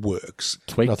that works.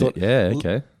 Tweaked it. Yeah.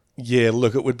 Okay. Yeah.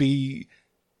 Look, it would be.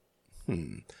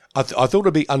 I thought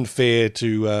it'd be unfair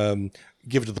to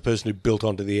give it to the person who built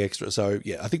onto the extra. So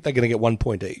yeah, I think they're going to get 1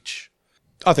 point each.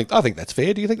 I think that's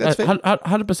fair. Do you think that's fair?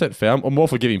 100% fair. I'm all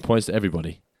for giving points to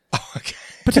everybody. Okay.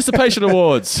 Participation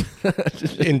awards.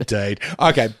 Indeed.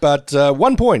 Okay, but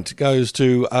 1 point goes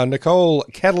to Nicole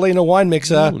Catalina Wine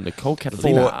Mixer. Ooh, Nicole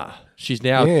Catalina. She's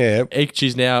now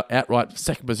outright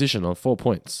second position on 4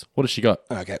 points. What has she got?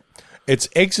 Okay. It's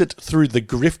Exit Through the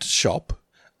Grift Shop.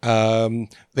 There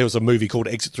was a movie called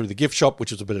Exit Through the Gift Shop,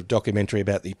 which was a bit of documentary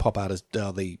about the pop artist,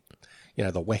 the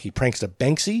wacky prankster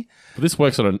Banksy. But this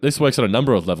works on a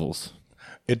number of levels.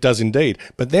 It does indeed.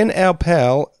 But then our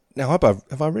pal, now have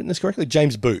I written this correctly?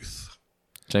 James Booth.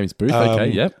 James Booth, okay,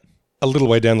 yep. A little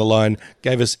way down the line,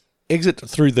 gave us Exit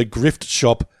Through the Grift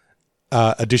Shop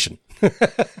edition.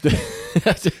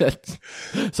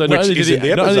 So not only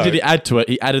did he add to it,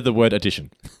 he added the word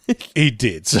addition. He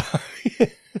did. So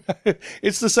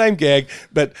it's the same gag,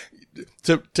 but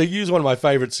to use one of my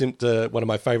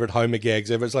favorite Homer gags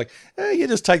ever, it's like you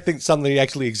just take something that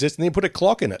actually exists and then put a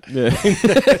clock in it. Yeah.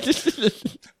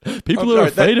 People are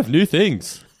afraid of new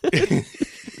things.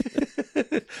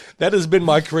 That has been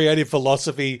my creative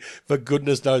philosophy for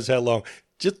goodness knows how long.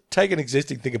 Just take an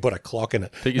existing thing and put a clock in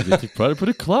it. Put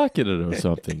a clock in it or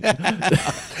something.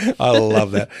 I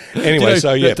love that. Anyway,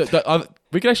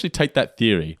 we can actually take that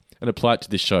theory and apply it to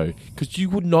this show, because you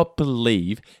would not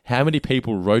believe how many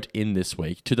people wrote in this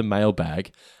week to the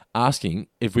mailbag asking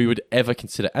if we would ever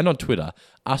consider, and on Twitter,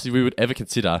 asking if we would ever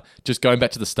consider just going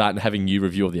back to the start and having you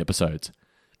review all the episodes.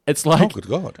 It's like, oh, good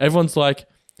God. Everyone's like,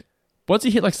 once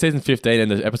you hit season 15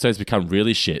 and the episodes become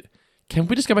really shit, can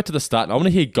we just go back to the start? And I want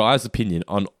to hear Guy's opinion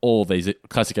on all these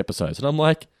classic episodes. And I'm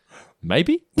like,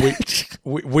 maybe? We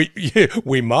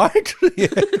might.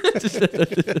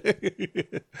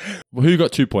 Well, who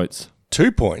got 2 points?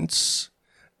 2 points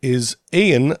is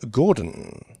Ian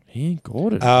Gordon. Ian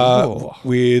Gordon.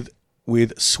 With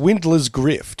Swindler's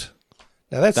Grift.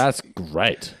 Now that's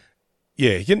great.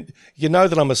 Yeah, you know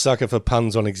that I'm a sucker for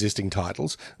puns on existing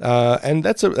titles, and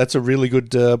that's a really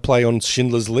good play on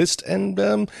Schindler's List, and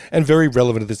very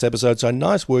relevant to this episode. So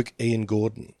nice work, Ian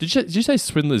Gordon. Did you say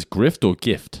Swindler's Grift or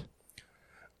Gift?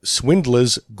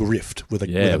 Swindler's Grift with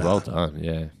an well R. done.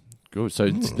 Yeah, good. So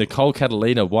it's Nicole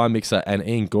Catalina, Wine Mixer, and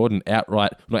Ian Gordon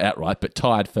not outright, but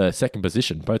tied for second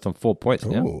position, both on 4 points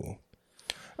now. Ooh.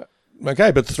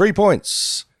 Okay, but 3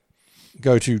 points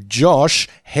go to Josh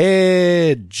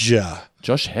Hedge.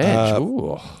 Josh Hedge.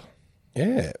 Ooh.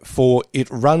 Yeah, for It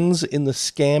Runs in the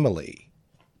Scammerly.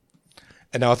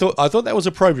 And now I thought that was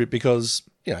appropriate because,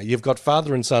 you've got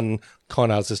father and son con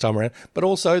artists this time around, but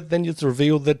also then it's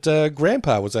revealed that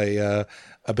Grandpa was a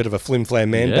bit of a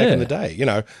flim-flam man back in the day,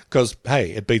 because,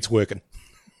 hey, it beats working.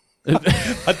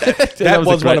 that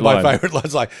was one of my favourite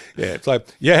lines. It's like,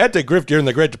 you had to grift during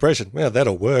the Great Depression. Well,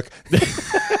 that'll work.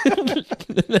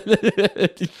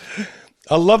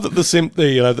 I love that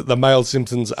the male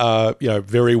Simpsons are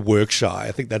very work shy.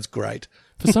 I think that's great.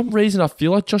 For some reason, I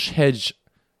feel like Josh Hedge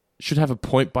should have a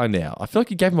point by now. I feel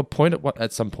like you gave him a point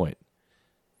at some point,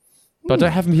 but I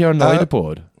don't have him here on the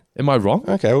leaderboard. Am I wrong?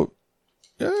 Okay, well,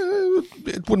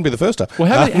 it wouldn't be the first time. Well,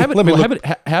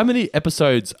 how many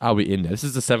episodes are we in now? This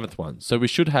is the 7th one, so we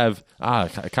should have. I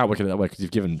can't work it that way because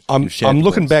you've given. I'm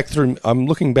looking back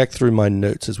through my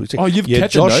notes as we speak. Oh, you've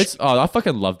kept the notes. Oh, I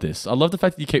fucking love this. I love the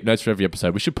fact that you keep notes for every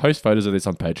episode. We should post photos of this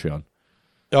on Patreon.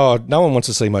 Oh, no one wants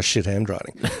to see my shit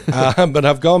handwriting. But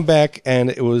I've gone back, and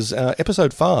it was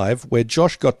episode 5 where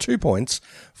Josh got 2 points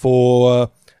for.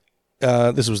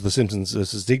 This was The Simpsons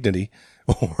versus Dignity.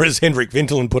 Or as Henrik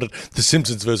Vintelin put it, The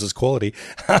Simpsons versus Quality,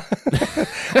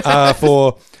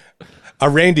 for a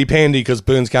Randy Pandy because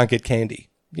Burns can't get candy.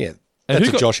 Yeah, that's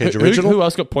a Josh Hedge original. Who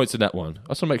else got points in that one? I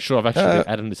just want to make sure I've actually been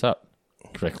adding this up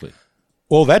correctly.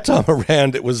 Well, that time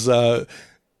around, it was I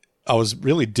was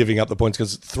really divvying up the points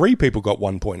because 3 people got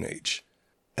 1 point each.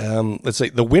 let's see,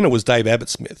 the winner was Dave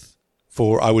Abbott-Smith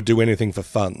for I Would Do Anything for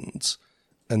Funds.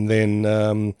 And then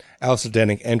Alistair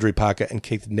Danning, Andrew Parker, and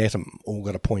Keith Netham all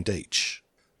got a point each.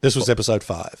 This was episode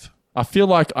 5. I feel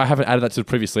like I haven't added that to the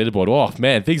previous leaderboard. Oh,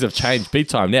 man, things have changed big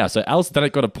time now. So Alistair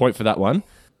Danning got a point for that one.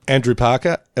 Andrew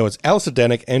Parker. It was Alistair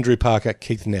Danning, Andrew Parker,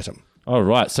 Keith Netham. All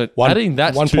right. So One adding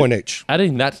point each.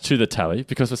 Adding that to the tally,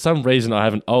 because for some reason I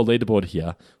have an old leaderboard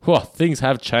here. Whoa, things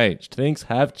have changed. Things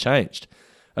have changed.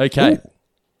 Okay. Ooh.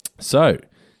 So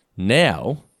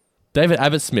now David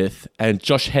Abbott-Smith and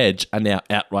Josh Hedge are now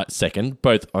outright second,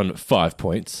 both on 5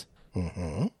 points.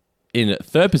 Mm-hmm. In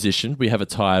third position, we have a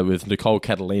tie with Nicole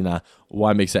Catalina,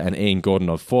 Y-Mixer, and Ian Gordon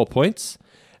on 4 points.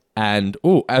 And,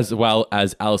 as well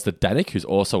as Alistair Danning, who's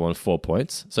also on 4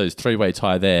 points. So it's a 3-way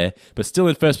tie there. But still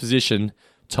in first position,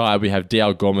 tie, we have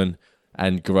D.L. Gorman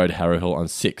and Garode Harrowhill on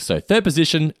 6. So third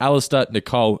position, Alistair,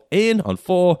 Nicole, Ian on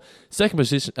 4. Second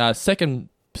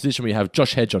position, we have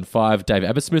Josh Hedge on 5, David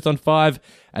Abbott-Smith on 5.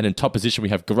 And in top position, we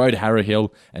have Garode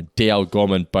Harrowhill and D.L.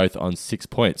 Gorman, both on 6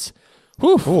 points.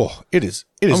 Whew. Oh, it is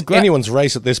anyone's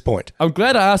race at this point. I'm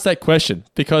glad I asked that question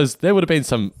because there would have been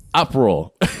some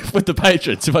uproar with the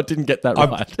patrons if I didn't get that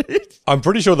right. I'm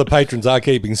pretty sure the patrons are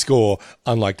keeping score,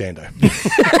 unlike Dando.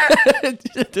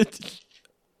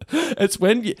 It's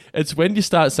when you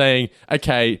start saying,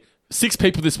 okay, 6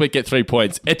 people this week get 3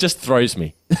 points. It just throws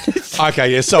me.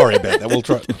 Okay, yeah, sorry about that. We'll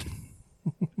try.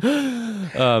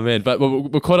 Oh, man. But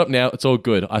we're caught up now. It's all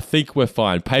good. I think we're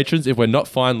fine. Patrons, if we're not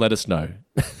fine, let us know.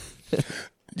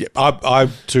 Yeah, I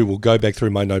too will go back through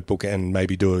my notebook and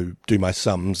maybe do my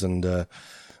sums and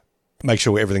make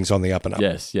sure everything's on the up and up.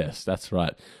 Yes, that's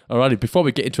right. Alrighty, before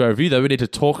we get into our review, though, we need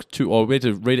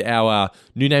to read our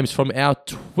new names from our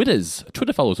Twitter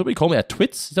followers. What do we call them? Our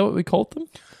twits? Is that what we called them?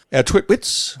 Our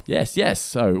Twitwits? Yes.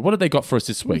 So, what have they got for us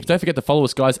this week? Don't forget to follow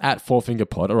us, guys, at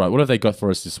FourFingerPod. All right, what have they got for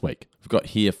us this week? We've got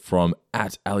here from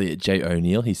at Elliot J.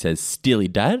 O'Neill. He says, Steely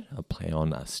Dad. I'll play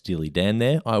on Steely Dan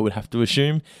there, I would have to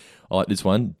assume. I like this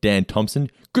one. Dan Thompson.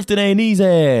 Grifton Ain't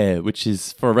Easy, which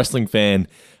is, for a wrestling fan,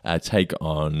 take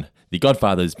on The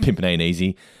Godfather's Pimpin' Ain't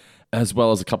Easy, as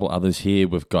well as a couple others here.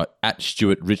 We've got at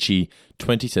Stuart Ritchie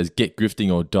 20 says, get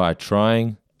grifting or die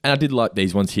trying. And I did like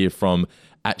these ones here from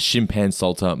at Shimpan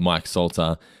Salter, Mike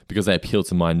Salter, because they appeal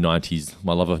to my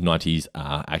love of 90s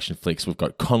action flicks. We've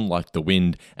got Con Like the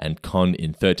Wind and Con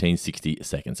in 1360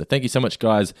 seconds. So thank you so much,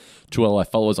 guys, to all our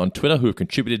followers on Twitter who have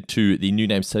contributed to the new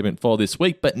name segment for this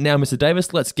week. But now, Mr.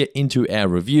 Davis, let's get into our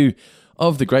review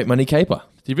of The Great Money Caper.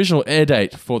 The original air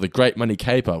date for The Great Money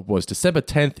Caper was December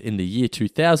 10th in the year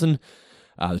 2000.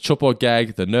 The chalkboard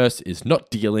gag, the nurse is not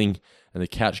dealing, and the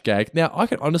couch gag. Now, I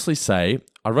can honestly say,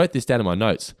 I wrote this down in my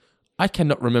notes, I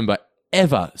cannot remember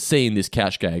ever seeing this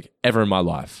couch gag ever in my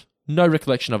life. No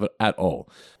recollection of it at all.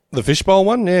 The fishbowl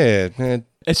one? Yeah.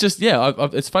 It's just,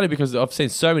 it's funny because I've seen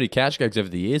so many couch gags over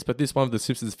the years, but this one of the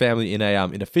Simpsons family in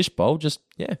a fishbowl,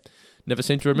 never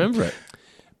seem to remember it.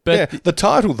 But the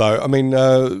title, though, I mean,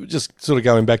 just sort of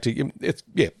going back to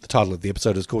the title of the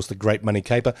episode is, of course, The Great Money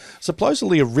Caper.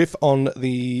 Supposedly a riff on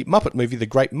the Muppet movie, The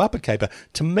Great Muppet Caper.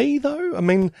 To me, though, I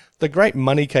mean, The Great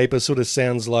Money Caper sort of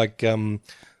sounds like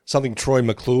something Troy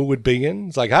McClure would be in.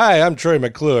 It's like, hi, I'm Troy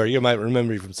McClure. You might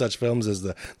remember me from such films as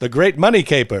The Great Money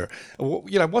Caper.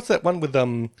 You know, what's that one with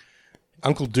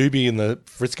Uncle Doobie and the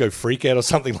Frisco Freakout or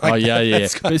something like that? Oh, yeah.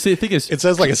 But see, the thing is, it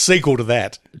sounds like a sequel to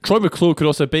that. Troy McClure could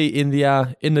also be in the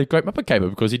Great Muppet Caper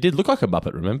because he did look like a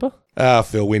Muppet, remember?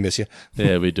 Phil, we miss you.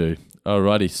 Yeah, we do.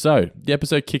 Alrighty, so the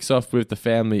episode kicks off with the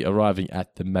family arriving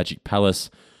at the Magic Palace.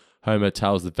 Homer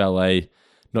tells the valet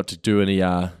not to do any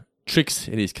tricks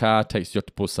in his car, takes the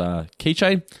octopus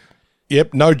keychain.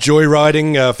 Yep, no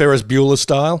joyriding, Ferris Bueller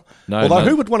style. No, although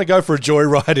who would want to go for a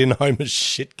joyride in Homer's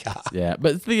shit car? Yeah,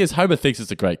 but the thing is, Homer thinks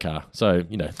it's a great car, so,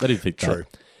 let him think True.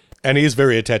 that. And he is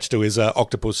very attached to his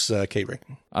octopus keyring.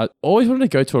 I always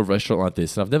wanted to go to a restaurant like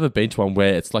this, and I've never been to one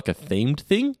where it's like a themed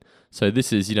thing. So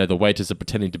this is, the waiters are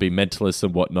pretending to be mentalists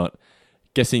and whatnot,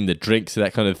 guessing the drinks and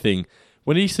that kind of thing.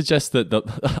 When he suggests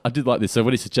that, I did like this, so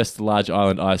when he suggests the Large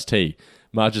Island iced tea,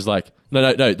 Marge is like,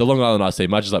 no, the Long Island iced tea.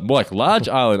 Marge is like, more like Large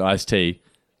Island iced tea,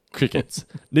 crickets.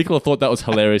 Nicola thought that was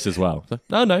hilarious as well. So,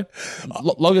 no,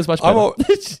 long is much better.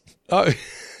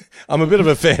 I'm a bit of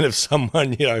a fan of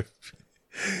someone,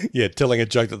 telling a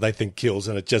joke that they think kills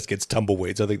and it just gets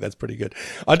tumbleweeds. I think that's pretty good.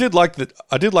 I did like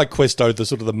Questo, the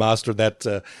sort of the master of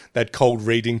that cold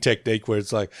reading technique where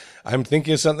it's like, I'm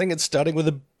thinking of something, it's starting with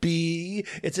a B.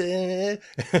 It's a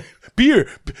beer.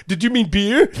 Did you mean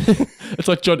beer? It's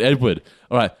like John Edward.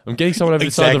 All right, I'm getting someone over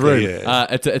the side of the room. Yeah.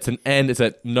 It's an N. It's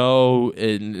a no.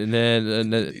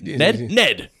 Ned.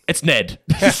 It's Ned.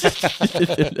 I'm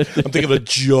thinking of a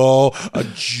Joe.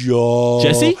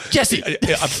 Jesse.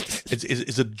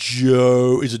 Is it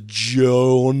Joe? Is it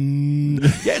John?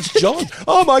 Yeah, it's John.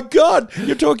 Oh my God,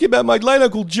 you're talking about my late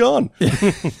uncle John.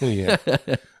 Yeah.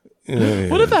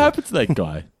 Whatever happened to that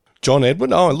guy? John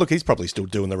Edward? Oh, look, he's probably still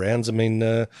doing the rounds. I mean,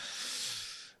 the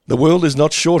world is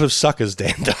not short of suckers,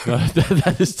 Dando.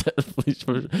 That is definitely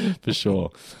for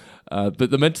sure. But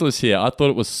The Mentalist here, I thought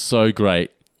it was so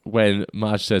great when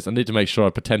Marge says, I need to make sure I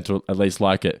pretend to at least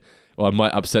like it, or I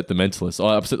might upset the mentalist,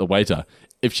 or I upset the waiter.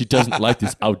 If she doesn't like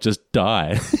this, I'll just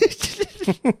die.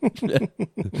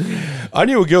 I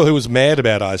knew a girl who was mad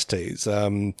about iced teas. A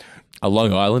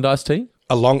Long Island iced tea?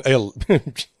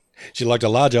 She liked a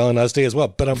large island iced tea as well.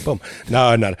 But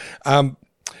no.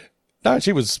 No,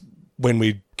 she was, when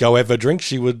we'd go have a drink,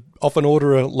 she would often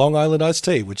order a Long Island iced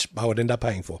tea, which I would end up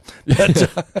paying for.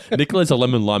 Nicola's a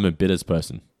lemon, lime, and bitters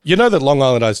person. You know that Long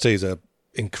Island iced teas are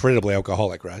incredibly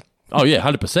alcoholic, right? Oh, yeah,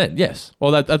 100%, yes.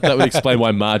 Well, that would explain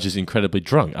why Marge is incredibly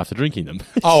drunk after drinking them.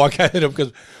 Oh, okay.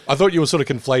 Because I thought you were sort of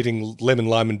conflating lemon,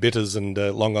 lime, and bitters and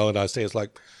Long Island iced tea. It's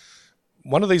like,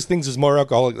 one of these things is more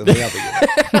alcoholic than the other.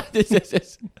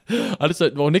 Yes. I just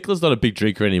thought, well, Nicola's not a big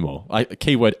drinker anymore.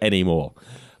 Keyword anymore.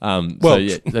 Her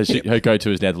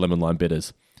go-to is now the lemon lime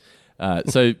bitters.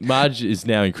 So Marge is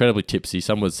now incredibly tipsy.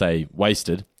 Some would say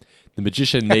wasted. The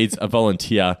magician needs a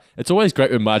volunteer. It's always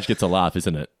great when Marge gets a laugh,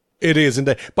 isn't it? It is,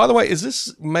 indeed. By the way, is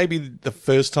this maybe the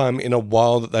first time in a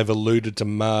while that they've alluded to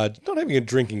Marge not having a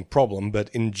drinking problem, but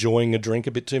enjoying a drink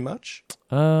a bit too much?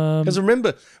 Because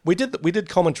remember, we did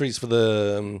commentaries for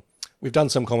the... we've done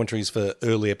some commentaries for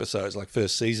early episodes, like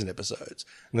first season episodes.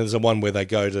 And there's a one where they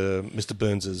go to Mr.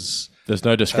 Burns's... There's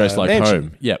no disgrace like mansion.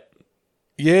 home. Yep.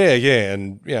 Yeah.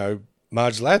 And,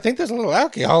 Marge's like, I think there's a little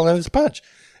alcohol in this punch.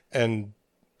 And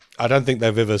I don't think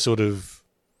they've ever sort of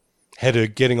had her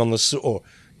getting on the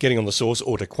sauce,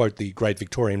 or to quote the great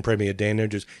Victorian Premier Dan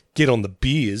Andrews, get on the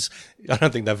beers. I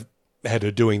don't think they've had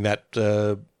her doing that,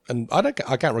 and I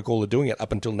can't recall her doing it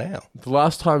up until now. The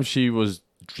last time she was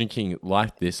drinking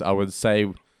like this, I would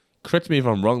say, correct me if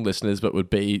I'm wrong, listeners, but would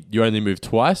be You Only Move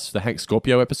Twice, the Hank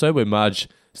Scorpio episode where Marge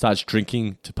starts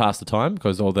drinking to pass the time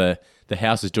because all the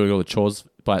house is doing all the chores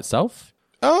by itself.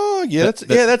 Oh, yeah,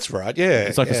 that's right, yeah.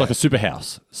 It's like a super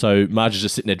house. So Marge is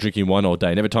just sitting there drinking wine all day,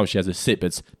 and every time she has a sip,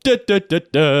 it's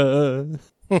da-da-da-da.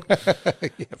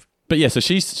 Yep. But yeah, so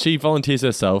she volunteers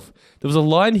herself. There was a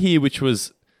line here which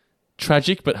was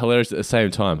tragic but hilarious at the same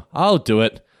time. I'll do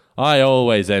it. I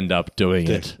always end up doing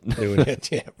it. Doing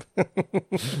it, yeah.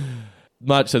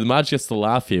 Marge gets the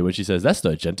laugh here when she says, that's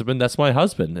no gentleman, that's my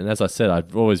husband. And as I said, I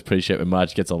always appreciate when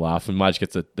Marge gets a laugh and Marge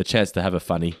gets the chance to have a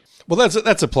funny. Well,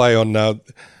 that's a play on...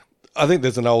 I think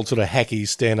there's an old sort of hacky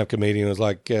stand-up comedian who's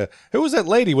like, who was that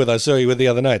lady I saw you with the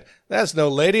other night? That's no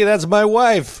lady, that's my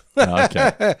wife. Oh,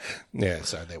 okay. Yeah,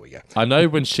 so there we go. I know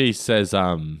when she says,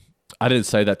 I didn't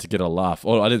say that to get a laugh,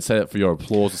 or I didn't say that for your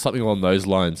applause, or something along those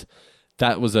lines.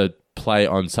 That was a play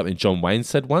on something John Wayne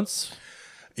said once.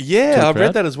 Yeah, I've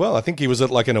read that as well. I think he was at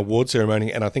like an award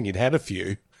ceremony, and I think he'd had a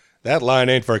few. That line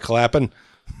ain't for clapping.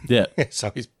 Yeah.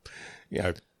 So he's,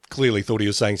 clearly thought he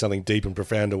was saying something deep and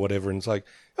profound or whatever, and it's like,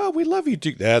 oh, we love you,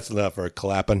 Duke. That's not for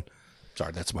clapping.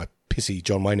 Sorry, that's my pissy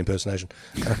John Wayne impersonation.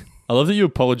 I love that you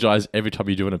apologize every time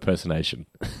you do an impersonation.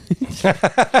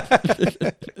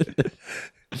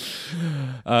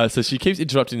 So she keeps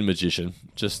interrupting the magician,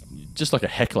 just like a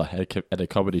heckler at a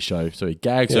comedy show. So he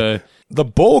gags her. The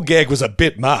ball gag was a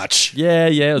bit much. Yeah,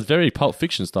 it was very Pulp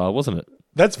Fiction style, wasn't it?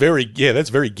 That's very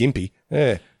gimpy.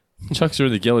 Yeah. Chucks her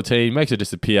in the guillotine, makes her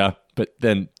disappear, but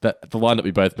then the line that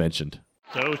we both mentioned.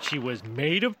 So she was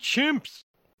made of chimps.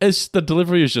 The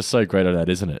delivery is just so great on that,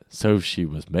 isn't it? So she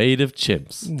was made of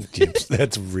chimps. Chimps,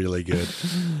 that's really good.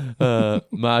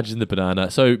 Marge and the banana.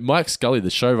 So Mike Scully, the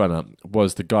showrunner,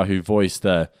 was the guy who voiced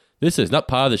this is not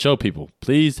part of the show, people.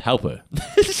 Please help her.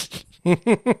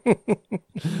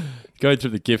 Going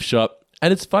through the gift shop.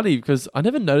 And it's funny because I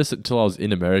never noticed it until I was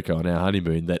in America on our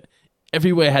honeymoon that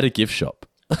everywhere had a gift shop.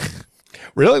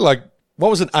 Really? Like, what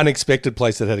was an unexpected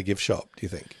place that had a gift shop, do you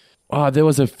think? Oh, there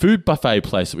was a food buffet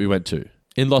place that we went to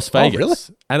in Las Vegas. Oh, really?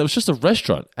 And it was just a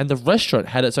restaurant. And the restaurant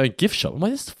had its own gift shop. I'm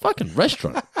like, this is a fucking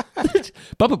restaurant.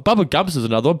 Bubba Gumps is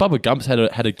another one. Bubba Gumps had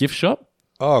a gift shop.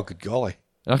 Oh, good golly.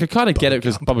 And I could kind of get it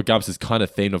because Bubba Gumps is kind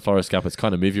of themed on Forrest Gump. It's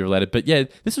kind of movie related. But yeah,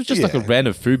 this was just like a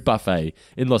random food buffet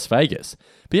in Las Vegas.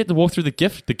 But you had to walk through the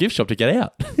gift shop to get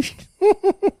out.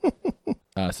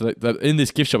 In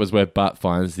this gift shop is where Bart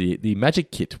finds the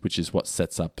magic kit, which is what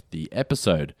sets up the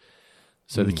episode.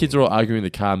 So the kids are all arguing in the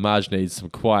car. Marge needs some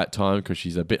quiet time because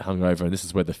she's a bit hungover, and this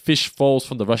is where the fish falls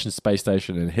from the Russian space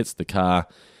station and hits the car.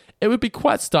 It would be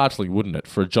quite startling, wouldn't it,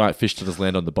 for a giant fish to just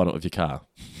land on the bonnet of your car?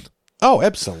 Oh,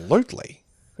 absolutely.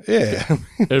 Yeah.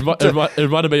 It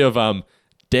reminded me of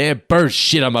damn bird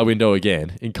shit on my window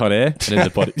again in Con Air, and then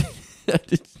the body.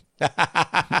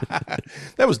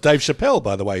 That was Dave Chappelle,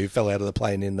 by the way, who fell out of the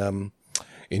plane in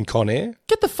Con Air.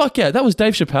 Get the fuck out! That was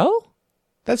Dave Chappelle?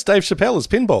 That's Dave Chappelle as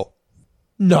Pinball.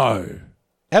 No.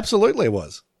 Absolutely it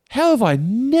was. How have I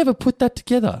never put that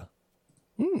together?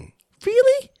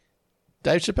 Really?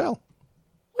 Dave Chappelle.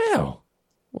 Wow.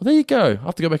 Well, there you go. I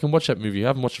have to go back and watch that movie. I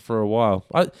haven't watched it for a while.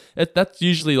 That's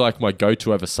usually like my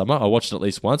go-to over summer. I watched it at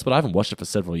least once, but I haven't watched it for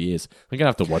several years. I'm going to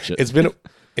have to watch it. It's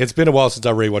been a while since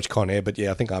I rewatched Con Air, but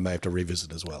yeah, I think I may have to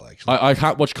revisit as well, actually. I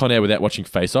can't watch Con Air without watching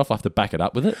Face Off. I have to back it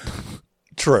up with it.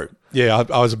 True. Yeah,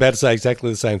 I was about to say exactly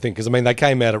the same thing because, I mean, they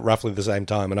came out at roughly the same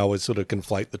time and I always sort of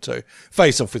conflate the two.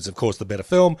 Face Off is, of course, the better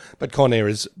film, but Con Air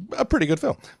is a pretty good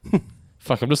film.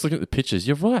 Fuck, I'm just looking at the pictures.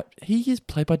 You're right. He is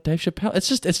played by Dave Chappelle. It's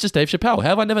just Dave Chappelle. How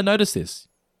have I never noticed this?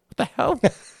 What the hell?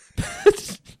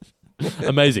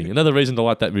 Amazing. Another reason to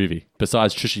like that movie,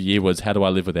 besides Trisha Yearwood's How Do I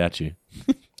Live Without You?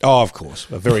 Oh, of course.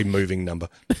 A very moving number.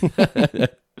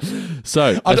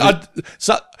 So, I'll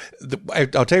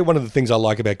tell you one of the things I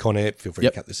like about Con Air. Feel free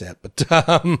to cut this out, but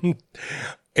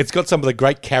it's got some of the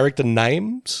great character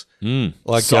names,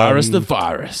 like Cyrus the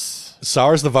Virus.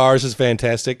 Cyrus the Virus is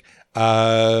fantastic.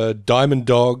 Diamond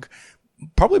Dog,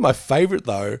 probably my favorite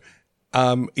though.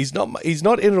 He's not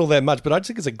in it all that much, but I just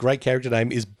think it's a great character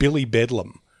name. Is Billy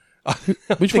Bedlam?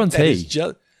 Which one's he?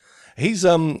 He's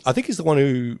I think he's the one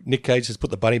who Nick Cage has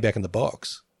put the bunny back in the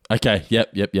box. Okay.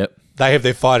 Yep. They have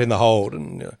their fight in the hold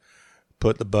and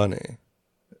put the bunny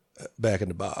back in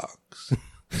the box.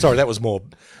 Sorry, that was more.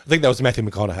 I think that was Matthew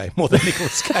McConaughey more than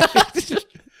Nicolas Cage.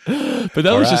 But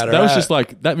that was just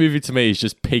like that movie to me is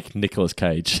just peak Nicolas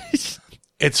Cage.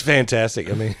 It's fantastic.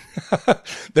 I mean,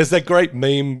 there's that great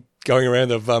meme going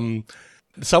around of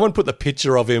someone put the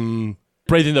picture of him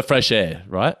breathing the fresh air,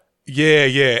 right?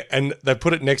 Yeah, and they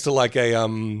put it next to like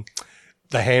a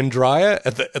the hand dryer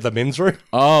at the men's room.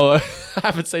 Oh, I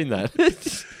haven't seen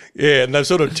that. Yeah, and they've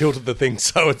sort of tilted the thing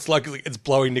so it's like it's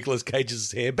blowing Nicolas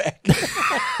Cage's hair back. And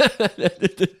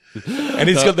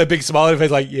he's got that big smile on his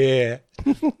face like, yeah.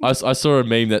 I saw a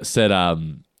meme that said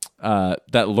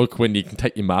that look when you can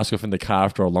take your mask off in the car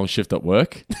after a long shift at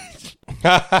work.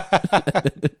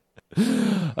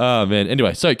 Oh, man.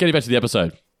 Anyway, so getting back to the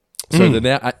episode. So they're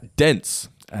now at Dents,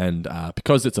 and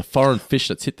because it's a foreign fish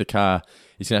that's hit the car,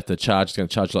 he's going to charge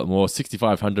a lot more,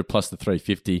 $6,500 plus the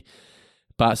 $350.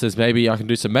 Bart says maybe I can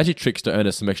do some magic tricks to earn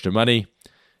us some extra money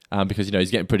because,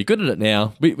 he's getting pretty good at it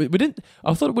now. We didn't.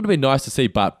 I thought it would have been nice to see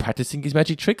Bart practicing his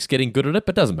magic tricks, getting good at it,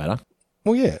 but it doesn't matter.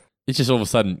 Well, yeah. It's just all of a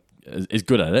sudden is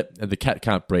good at it, and the cat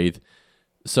can't breathe.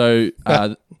 So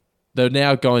they're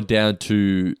now going down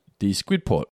to the squid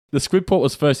port. The squid port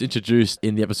was first introduced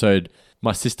in the episode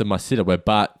My Sister, My Sitter, where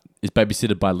Bart is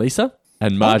babysitted by Lisa,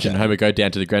 and Marge and Homer go down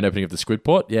to the grand opening of the squid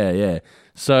port. Yeah.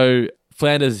 So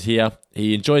Flanders is here.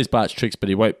 He enjoys Bart's tricks, but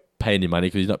he won't pay any money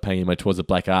because he's not paying any money towards the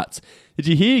black arts. Did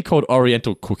you hear he called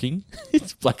Oriental cooking?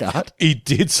 It's black art. He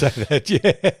did say that,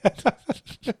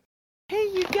 yeah. Hey,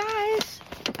 you guys.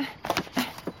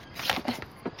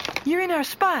 You're in our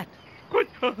spot. What?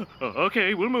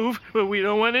 Okay, we'll move. But we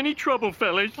don't want any trouble,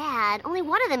 fellas. Dad, only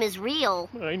one of them is real.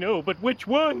 I know, but which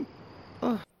one?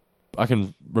 I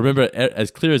can remember it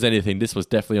as clear as anything. This was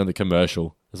definitely on the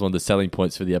commercial as one of the selling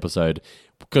points for the episode.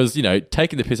 Because,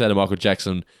 taking the piss out of Michael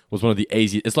Jackson was one of the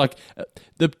easiest. It's like,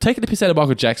 taking the piss out of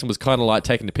Michael Jackson was kind of like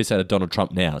taking the piss out of Donald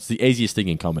Trump now. It's the easiest thing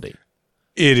in comedy.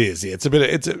 It is, yeah.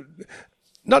 It's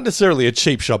not necessarily a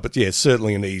cheap shot, but yeah,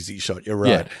 certainly an easy shot. You're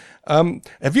right. Yeah.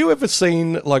 Have you ever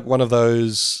seen like one of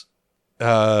those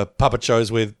puppet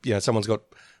shows where someone's got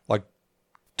like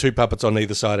two puppets on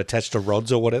either side attached to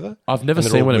rods or whatever? I've never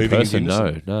seen one in person.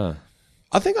 No.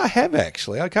 I think I have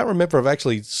actually. I can't remember. I've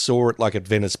actually saw it like at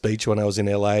Venice Beach when I was in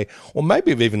LA, or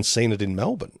maybe I've even seen it in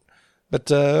Melbourne. But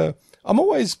I'm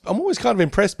always kind of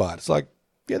impressed by it. It's like,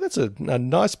 yeah, that's a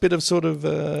nice bit of sort of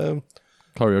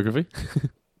choreography.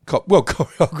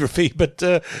 Choreography, but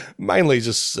mainly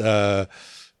just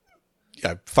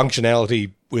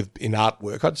functionality in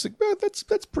artwork. I just think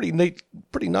that's pretty neat,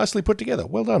 pretty nicely put together.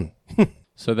 Well done.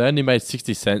 So they only made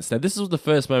 60 cents. Now, this was the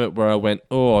first moment where I went,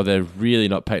 oh, they're really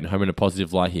not painting Homer in a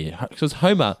positive light here. Because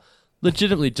Homer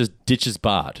legitimately just ditches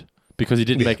Bart because he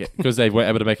didn't make it, because they weren't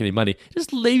able to make any money. He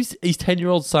just leaves his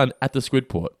 10-year-old son at the squid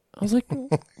port. I was like,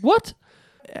 what?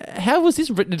 How was this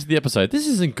written into the episode? This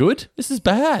isn't good. This is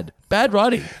bad. Bad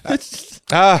writing.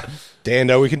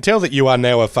 Dando, we can tell that you are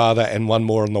now a father and one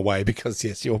more on the way because,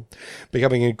 yes, you're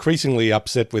becoming increasingly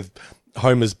upset with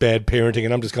Homer's bad parenting,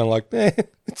 and I'm just kind of like,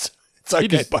 it's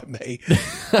okay by me.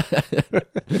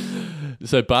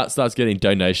 So Bart starts getting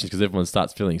donations because everyone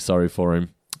starts feeling sorry for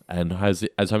him. And as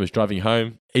Homer's driving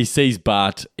home, he sees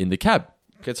Bart in the cab.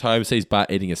 Gets home, sees Bart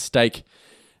eating a steak.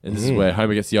 And this is where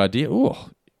Homer gets the idea,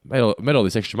 made all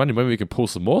this extra money. Maybe we can pull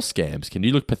some more scams. Can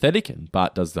you look pathetic? And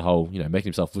Bart does the whole, making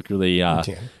himself look really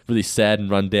really sad and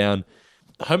run down.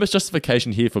 Homer's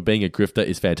justification here for being a grifter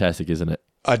is fantastic, isn't it?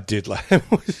 I did like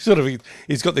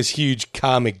he's got this huge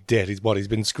karmic debt. He's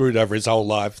been screwed over his whole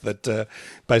life that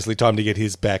basically time to get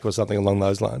his back or something along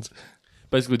those lines.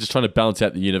 Basically just trying to balance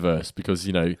out the universe because,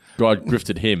 God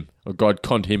grifted him or God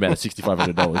conned him out of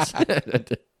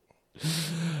 $6,500.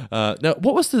 Now,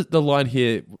 what was the line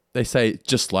here? They say,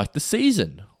 just like the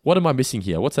season. What am I missing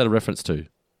here? What's that a reference to?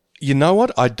 You know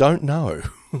what? I don't know.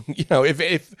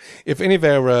 If any of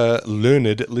our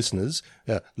learned listeners,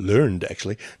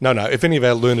 if any of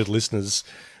our learned listeners,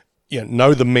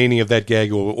 know the meaning of that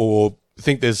gag or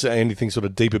think there's anything sort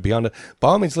of deeper behind it, by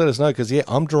all means let us know because,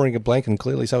 I'm drawing a blank and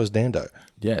clearly so is Dando.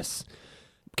 Yes.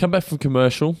 Come back from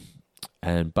commercial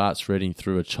and Bart's reading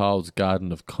through a child's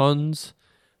garden of cons.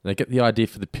 And they get the idea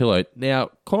for the pillow. Now,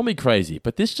 call me crazy,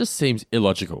 but this just seems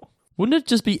illogical. Wouldn't it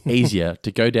just be easier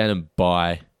to go down and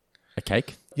buy a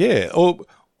cake? Yeah, or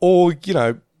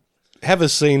have a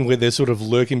scene where they're sort of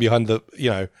lurking behind a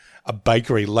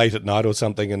bakery late at night or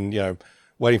something and,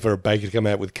 waiting for a baker to come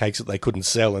out with cakes that they couldn't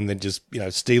sell and then just,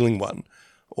 stealing one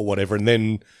or whatever and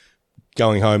then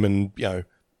going home and,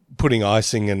 putting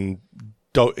icing and,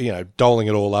 doling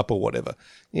it all up or whatever.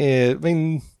 Yeah, I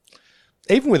mean,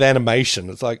 even with animation,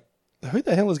 it's like, who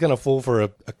the hell is going to fall for a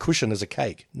cushion as a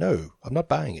cake? No, I'm not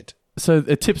buying it. So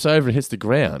it tips over and hits the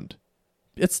ground.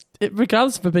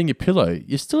 Regardless of it being a pillow,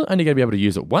 you're still only going to be able to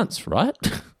use it once, right?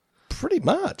 Pretty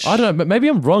much. I don't know. Maybe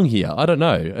I'm wrong here. I don't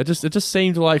know. It just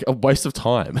seemed like a waste of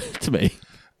time to me.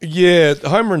 Yeah,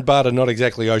 Homer and Bart are not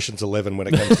exactly Ocean's 11 when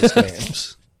it comes to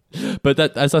scams. But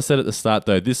that, as I said at the start,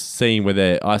 though, this scene where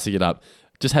they're icing it up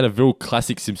just had a real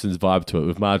classic Simpsons vibe to it,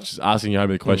 with Marge just asking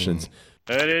Homer the questions.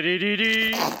 What are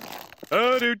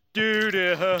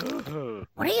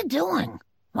you doing?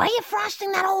 Why are you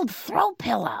frosting that old throw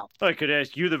pillow? I could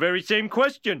ask you the very same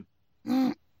question.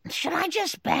 Should I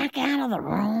just back out of the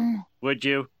room? Would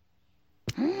you?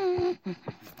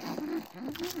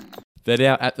 They're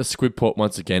now at the Squidport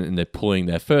once again, and they're pulling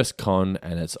their first con,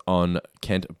 and it's on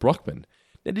Kent Brockman.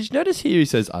 Now, did you notice here he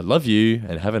says, I love you,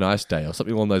 and have a nice day, or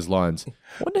something along those lines?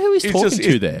 I wonder who he's talking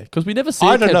to there, because we never see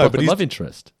a Kent Brockman love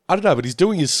interest. I don't know, but he's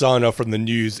doing his sign-off from the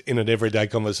news in an everyday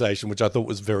conversation, which I thought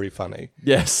was very funny.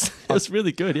 Yes, that's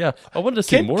really good, yeah. I wanted to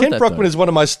see more Kent of that, Brockman is one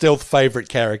of my stealth favourite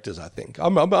characters, I think.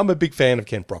 I'm a big fan of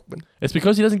Kent Brockman. It's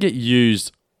because he doesn't get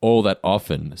used all that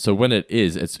often, so when it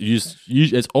is, it's used.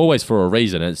 It's always for a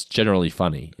reason, and it's generally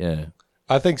funny, yeah.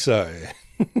 I think so.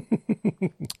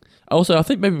 Also, I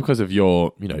think maybe because of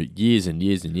your, years and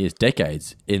years and years,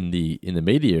 decades in the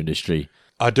media industry,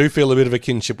 I do feel a bit of a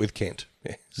kinship with Kent.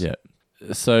 Yes. Yeah.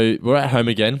 So we're at home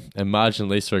again, and Marge and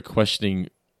Lisa are questioning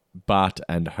Bart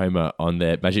and Homer on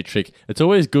their magic trick. It's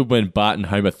always good when Bart and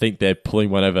Homer think they're pulling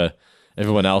one over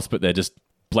everyone else, but they're just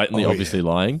blatantly, obviously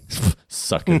lying.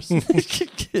 Suckers.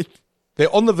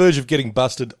 They're on the verge of getting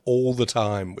busted all the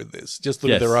time with this, just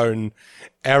through their own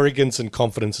arrogance and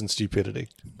confidence and stupidity.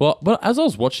 Well, as I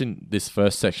was watching this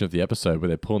first section of the episode where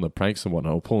they're pulling the pranks and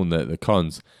whatnot, or pulling the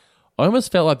cons, I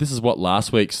almost felt like this is what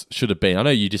last week's should have been. I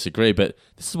know you disagree, but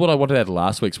this is what I wanted out of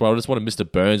last week's, where I just wanted Mr.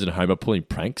 Burns and Homer pulling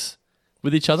pranks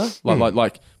with each other,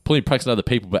 like pulling pranks on other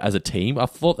people, but as a team. I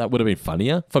thought that would have been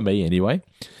funnier, for me anyway.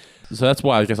 So that's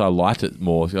why I guess I liked it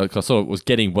more. Like I sort of was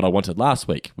getting what I wanted last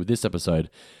week with this episode.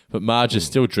 But Marge is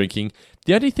still drinking.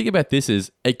 The only thing about this is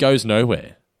it goes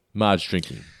nowhere. Marge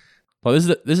drinking. Well,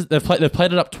 they've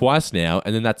played it up twice now,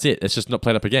 and then that's it. It's just not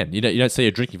played up again. You don't see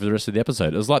her drinking for the rest of the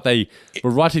episode. It was like they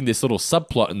were writing this little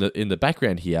subplot in the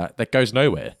background here that goes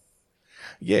nowhere.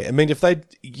 Yeah, I mean, if they'd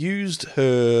used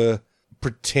her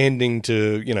pretending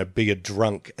to, be a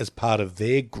drunk as part of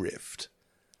their grift,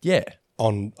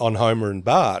 on Homer and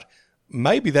Bart,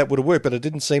 maybe that would have worked. But it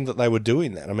didn't seem that they were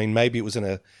doing that. I mean, maybe it was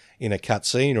in a cut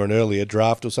scene or an earlier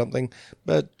draft or something,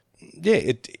 but.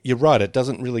 Yeah, you're right. It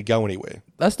doesn't really go anywhere.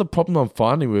 That's the problem I'm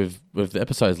finding with the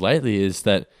episodes lately is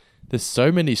that there's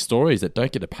so many stories that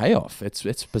don't get a payoff. It's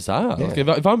bizarre. Yeah.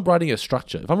 Like if I'm writing a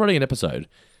structure, if I'm writing an episode,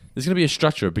 there's going to be a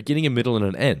structure, a beginning, a middle, and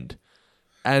an end.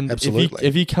 And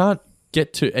if you can't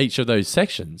get to each of those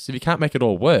sections, if you can't make it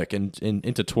all work and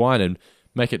intertwine and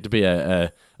make it to be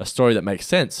a story that makes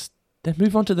sense, then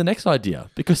move on to the next idea,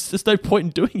 because there's no point in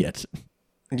doing it.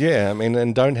 Yeah, I mean,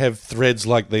 and don't have threads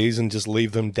like these and just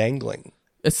leave them dangling.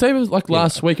 It's same as like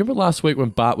last week. Remember last week when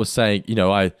Bart was saying,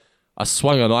 I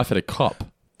swung a knife at a cop.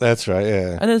 That's right,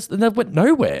 yeah. And that went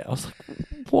nowhere. I was like,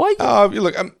 why?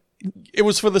 Look, it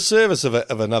was for the service of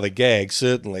another gag,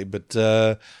 certainly, but...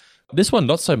 This one,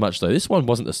 not so much, though. This one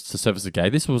wasn't to service a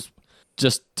gag. This was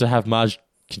just to have Marge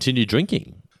continue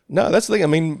drinking. No, that's the thing. I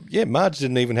mean, yeah, Marge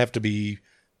didn't even have to be,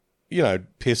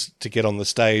 pissed to get on the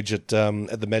stage at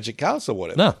the Magic Castle or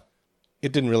whatever. No.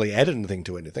 It didn't really add anything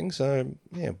to anything, so,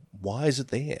 yeah, why is it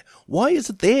there? Why is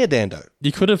it there, Dando?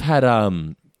 You could have had,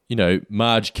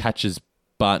 Marge catches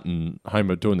Bart and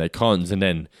Homer doing their cons, and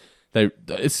then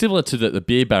it's similar to the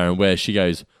Beer Baron where she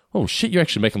goes, oh shit, you're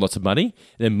actually making lots of money.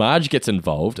 And then Marge gets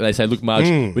involved, and they say, look,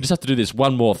 Marge, we just have to do this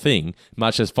one more thing.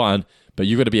 Marge says, fine, but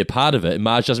you've got to be a part of it. And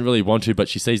Marge doesn't really want to, but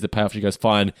she sees the payoff. She goes,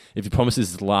 fine, if you promise this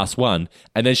is the last one.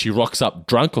 And then she rocks up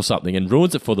drunk or something and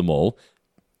ruins it for them all.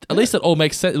 At least it all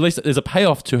makes sense. At least there's a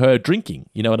payoff to her drinking.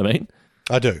 You know what I mean?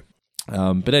 I do.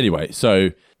 But anyway,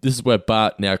 so this is where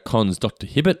Bart now cons Dr.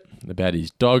 Hibbert about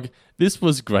his dog. This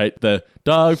was great. The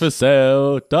dog for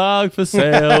sale, dog for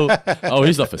sale. Oh,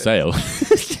 he's not for sale.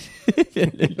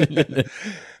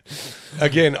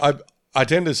 Again, I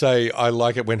tend to say I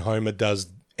like it when Homer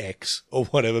does X or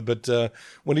whatever, but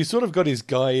when he's sort of got his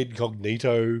guy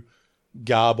incognito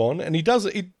garb on, and he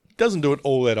doesn't do it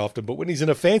all that often, but when he's in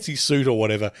a fancy suit or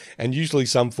whatever, and usually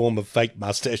some form of fake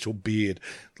mustache or beard,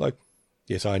 like,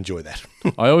 yes, I enjoy that.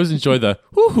 I always enjoy the,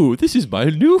 ooh, this is my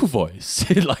new voice.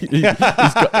 Like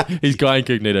his guy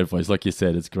incognito voice, like you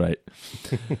said, it's great.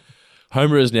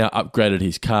 Homer has now upgraded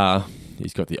his car.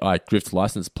 He's got the iGrift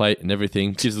license plate and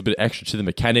everything. Gives a bit extra to the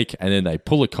mechanic, and then they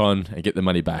pull a con and get the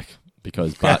money back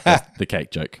because Bart does the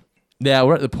cake joke. Now,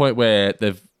 we're at the point where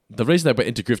the reason they went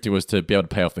into grifting was to be able to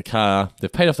pay off the car.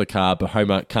 They've paid off the car, but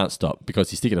Homer can't stop because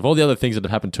he's thinking of all the other things that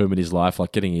have happened to him in his life,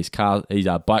 like getting his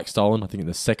bike stolen, I think in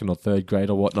the 2nd or 3rd grade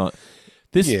or whatnot.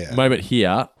 This moment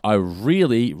here, I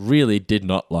really, really did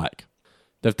not like.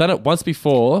 They've done it once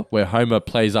before where Homer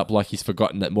plays up like he's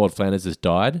forgotten that Maud Flanders has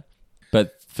died.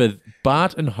 But for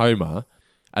Bart and Homer,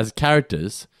 as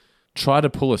characters, try to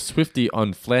pull a Swiftie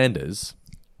on Flanders,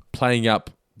 playing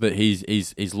up that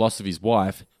his loss of his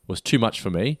wife was too much for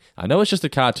me. I know it's just a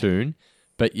cartoon,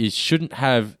 but you shouldn't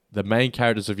have the main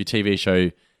characters of your TV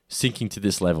show sinking to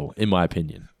this level, in my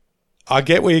opinion. I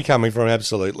get where you're coming from,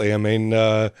 absolutely. I mean,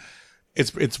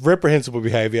 it's reprehensible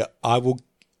behaviour.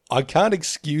 I can't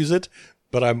excuse it,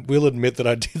 but I will admit that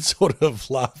I did sort of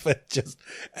laugh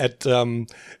at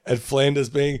Flanders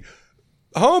being,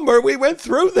 Homer, we went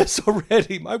through this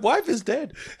already. My wife is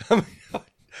dead. I mean,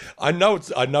 I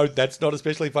know that's not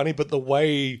especially funny, but the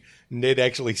way Ned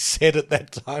actually said it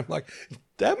that time, like,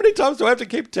 how many times do I have to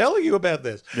keep telling you about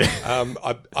this?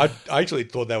 I actually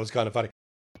thought that was kind of funny.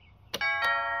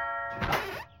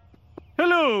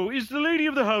 Hello, is the lady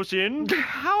of the house in?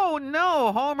 Oh,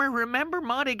 no, Homer. Remember,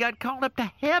 Monty got called up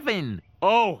to heaven.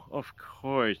 Oh, of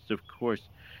course.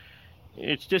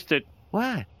 It's just that...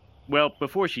 What? Well,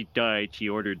 before she died, she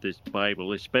ordered this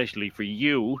Bible especially for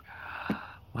you.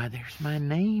 Why, there's my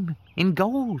name in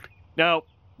gold. Now,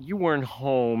 you weren't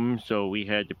home, so we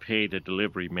had to pay the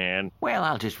delivery man. Well,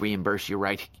 I'll just reimburse you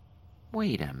right...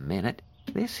 Wait a minute.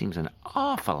 This seems an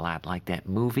awful lot like that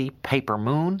movie, Paper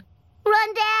Moon.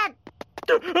 Run, Dad!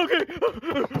 Okay.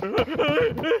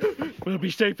 We'll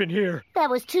be safe in here. That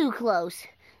was too close.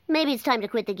 Maybe it's time to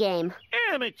quit the game.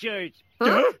 Amateurs.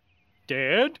 Huh?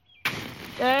 Dad?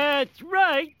 That's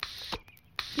right.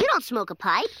 You don't smoke a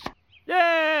pipe.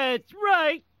 That's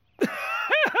right.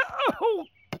 Oh,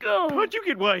 how'd you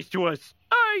get wise to us?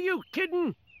 Are you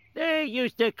kidding? They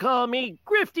used to call me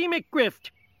Grifty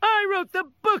McGrift. I wrote the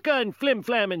book on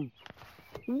flim-flamming.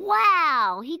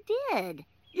 Wow, he did.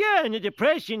 Yeah, in the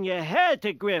Depression, you had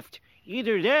to grift.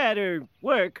 Either that or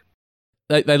work.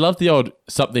 They love the old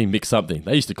something mix something.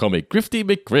 They used to call me Grifty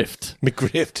McGrift.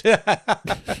 McGrift.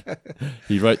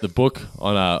 He wrote the book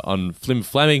on flim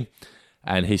flamming,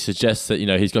 and he suggests that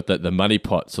he's got the money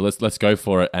pot. So let's go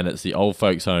for it. And it's the old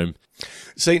folks' home.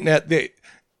 See now,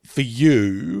 for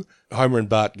you, Homer and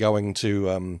Bart going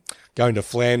to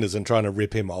Flanders and trying to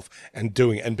rip him off and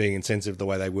being insensitive the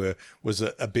way they were was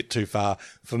a bit too far.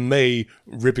 For me,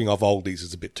 ripping off oldies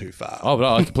is a bit too far. Oh,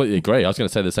 but I completely agree. I was going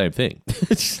to say the same thing.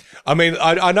 I mean,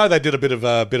 I know they did a bit of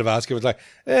asking. It was like,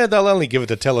 they'll only give it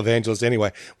to televangelists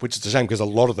anyway, which is a shame because a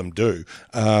lot of them do.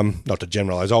 Not to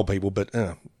generalise old people, but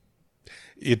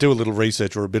you do a little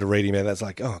research or a bit of reading about that, it's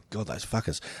like, oh, God, those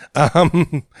fuckers.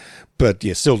 But,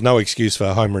 yeah, still no excuse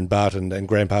for Homer and Bart and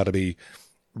Grandpa to be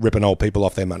ripping old people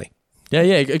off their money. Yeah,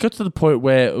 it got to the point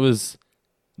where it was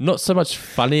not so much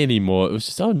funny anymore. It was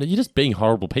just, you're just being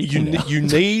horrible people now. You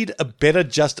need a better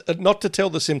not to tell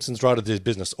the Simpsons right of their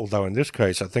business, although in this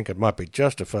case I think it might be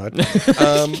justified.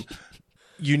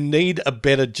 You need a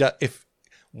better if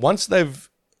once they've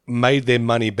made their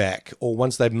money back, or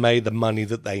once they've made the money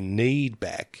that they need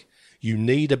back, you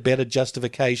need a better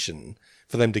justification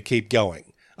for them to keep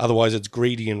going. Otherwise, it's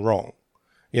greedy and wrong.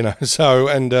 So,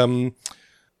 and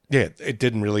it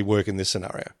didn't really work in this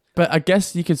scenario. But I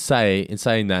guess you could say, in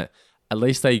saying that, at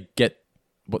least they get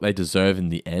what they deserve in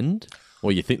the end,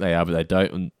 or you think they are, but they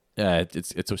don't. And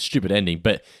it's a stupid ending,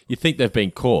 but you think they've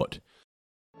been caught.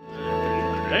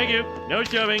 Thank you. No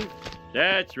shoving.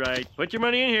 That's right. Put your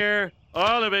money in here.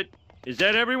 All of it. Is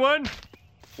that everyone?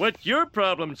 What's your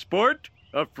problem, sport?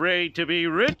 Afraid to be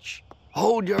rich?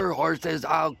 Hold your horses.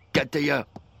 I'll get to you.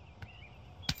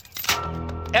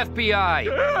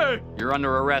 FBI. You're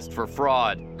under arrest for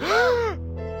fraud.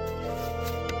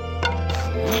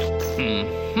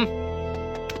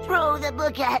 Throw the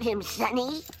book at him,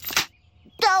 Sonny.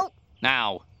 Go.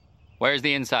 Now, where's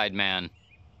the inside man?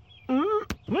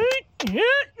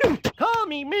 Call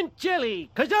me Mint Jelly,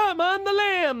 'cause I'm on the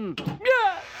lam.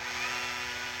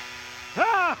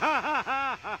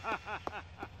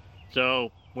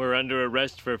 So, we're under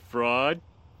arrest for fraud?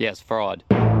 Yes, fraud.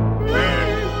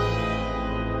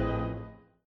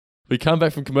 We come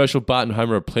back from commercial. Bart and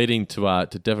Homer are pleading to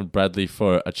Devon Bradley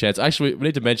for a chance. Actually, we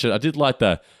need to mention, I did like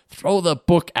the throw the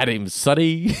book at him,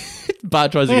 Sonny.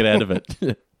 Bart tries to get out of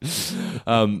it.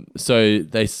 So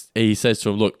he says to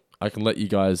him, look, I can let you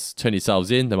guys turn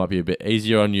yourselves in. That might be a bit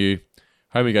easier on you.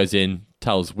 Homer goes in,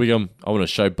 tells Wiggum, I want to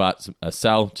show Bart a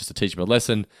cell just to teach him a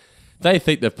lesson. They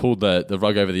think they've pulled the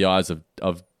rug over the eyes of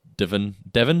Devon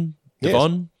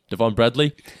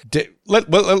Bradley.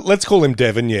 Let's call him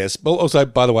Devon, yes. Well, also,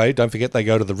 by the way, don't forget they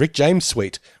go to the Rick James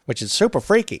suite, which is super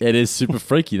freaky. It is super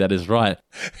freaky, that is right.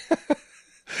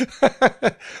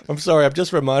 I'm sorry, I'm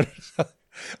just reminded.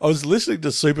 I was listening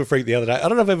to Super Freak the other day. I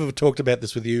don't know if I've ever talked about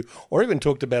this with you or even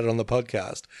talked about it on the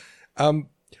podcast.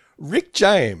 Rick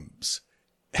James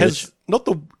has not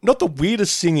the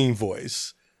weirdest singing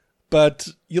voice, but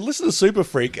you listen to Super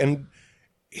Freak and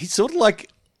he's sort of like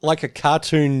a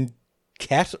cartoon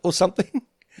cat or something.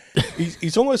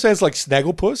 He's almost sounds like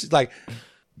Snagglepuss. He's like,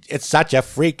 it's such a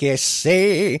freaky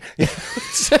sea.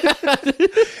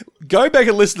 Go back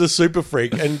and listen to Super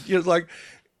Freak, and you're like,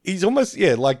 he's almost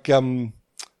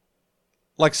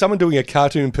like someone doing a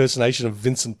cartoon impersonation of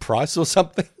Vincent Price or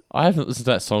something. I haven't listened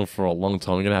to that song for a long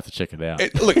time. I'm going to have to check it out.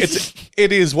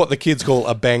 It is what the kids call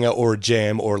a banger or a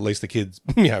jam, or at least the kids,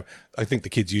 I think the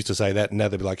kids used to say that, and now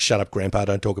they'll be like, shut up, Grandpa,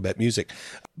 don't talk about music.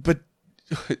 But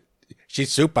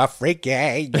she's super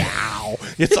freaky. Yow.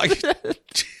 It's like,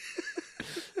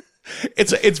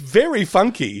 it's very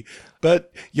funky,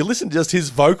 but you listen to just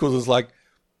his vocals, it's like,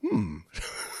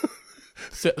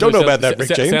 Don't know about that, Rick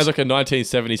James. Sounds like a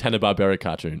 1970s Hanna-Barbera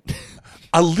cartoon.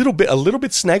 A little bit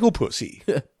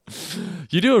Snagglepussy.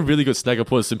 You do a really good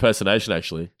Snagglepuss impersonation,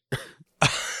 actually. I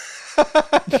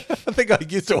think I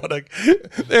used to want to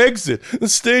exit the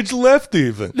stage left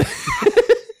even.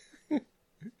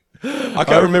 I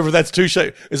can't remember if that's Touche.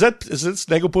 Is it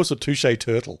Snagglepuss or Touche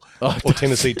Turtle or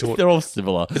Tennessee Tortoise? They're all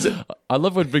similar. I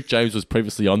love when Rick James was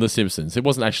previously on The Simpsons. It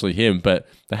wasn't actually him, but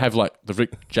they have like the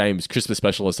Rick James Christmas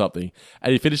special or something,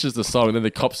 and he finishes the song, and then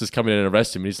the cops just come in and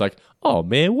arrest him, and he's like, "Oh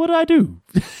man, what did I do?"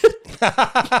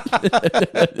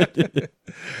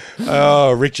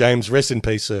 Oh, Rick James, rest in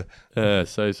peace, sir.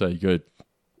 So good.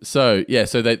 So yeah,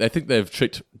 so they think they've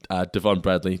tricked Devon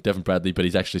Bradley, but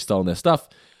he's actually stolen their stuff.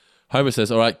 Homer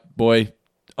says, all right, boy,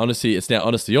 honesty, it's now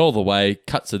honesty all the way.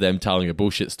 Cuts to them telling a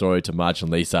bullshit story to Marge and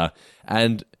Lisa.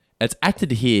 And it's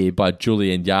acted here by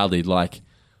Julie and Yardley like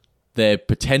they're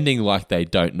pretending like they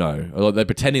don't know. Or they're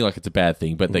pretending like it's a bad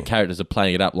thing, but the characters are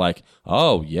playing it up like,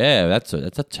 oh, yeah, that's a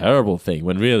terrible thing.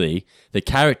 When really, the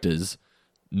characters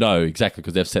know exactly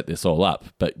because they've set this all up.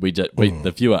 But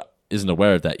the viewer isn't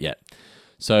aware of that yet.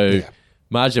 So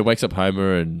Marge wakes up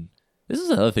Homer, and this is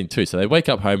another thing too. So they wake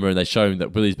up Homer and they show him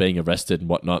that Willie's being arrested and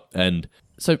whatnot. And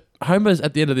so Homer's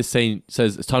at the end of this scene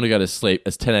says it's time to go to sleep.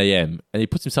 It's 10 a.m. and he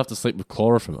puts himself to sleep with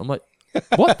chloroform. I'm like,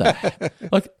 what the heck?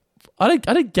 Like, I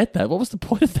didn't get that. What was the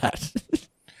point of that?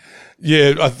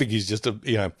 Yeah, I think he's just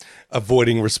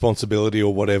avoiding responsibility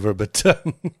or whatever. But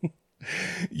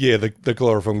yeah, the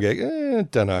chloroform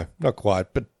gag. Don't know, not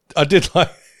quite. But I did like,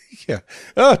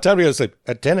 oh, time to go to sleep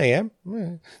at 10 a.m.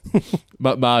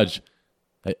 But Marge,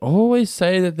 they always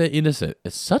say that they're innocent.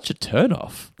 It's such a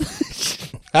turnoff.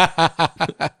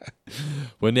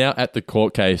 We're now at the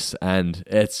court case, and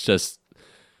it's just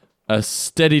a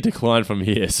steady decline from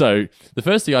here. So the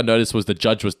first thing I noticed was the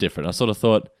judge was different. I sort of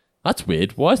thought, that's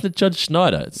weird. Why isn't it Judge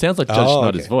Schneider? It sounds like Judge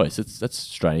Schneider's voice. That's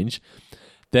strange.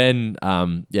 Then,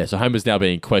 so Homer's now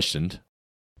being questioned.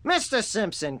 Mr.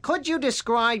 Simpson, could you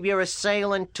describe your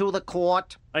assailant to the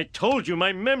court? I told you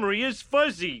my memory is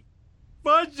fuzzy.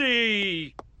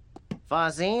 Fuzzy!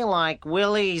 Fuzzy like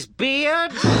Willie's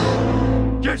beard?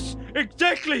 Yes,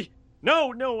 exactly!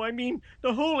 No, I mean,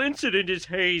 the whole incident is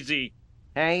hazy.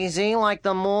 Hazy like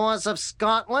the moors of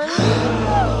Scotland?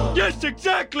 Yes,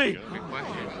 exactly!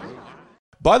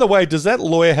 By the way, does that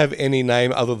lawyer have any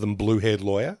name other than Blue-Haired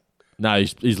Lawyer? No,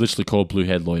 he's literally called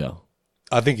Blue-Haired Lawyer.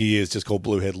 I think he is just called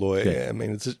Blue-Haired Lawyer. Yeah, I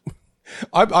mean,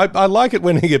 I like it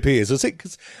when he appears.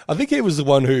 Cause I think he was the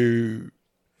one who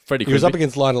he was up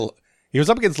against Lionel. He was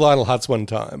up against Lionel Hutz one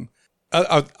time.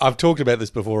 I've talked about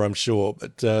this before, I'm sure,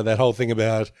 but that whole thing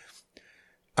about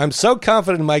I'm so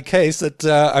confident in my case that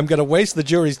I'm going to waste the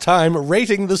jury's time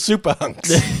rating the super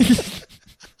hunks.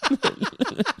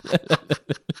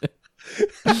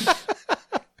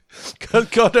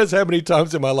 God knows how many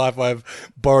times in my life I've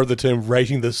borrowed the term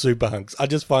rating the super hunks. I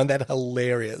just find that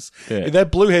hilarious. Yeah.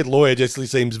 That blue-haired lawyer just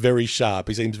seems very sharp.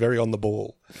 He seems very on the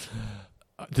ball.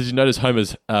 Did you notice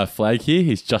Homer's flag here?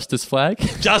 His Justice flag.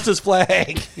 Justice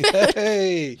flag.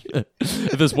 Hey.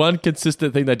 If there's one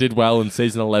consistent thing they did well in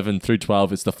season 11 through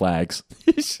 12, it's the flags.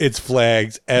 It's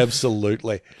flags,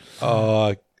 absolutely.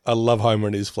 Oh, I love Homer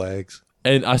and his flags.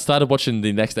 And I started watching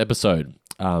the next episode,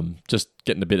 just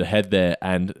getting a bit ahead there,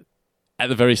 and at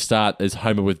the very start, there's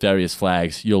Homer with various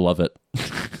flags. You'll love it.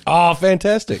 Oh,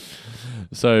 fantastic.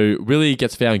 So Willie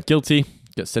gets found guilty,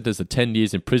 gets sentenced to 10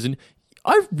 years in prison.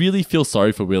 I really feel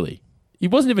sorry for Willie. He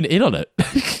wasn't even in on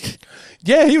it.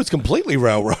 Yeah, he was completely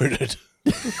railroaded.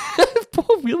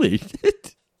 Poor Willie.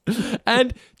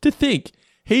 And to think,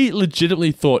 he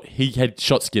legitimately thought he had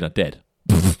shot Skinner dead.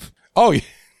 Oh, yeah.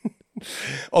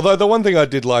 Although the one thing I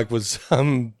did like was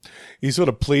he's sort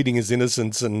of pleading his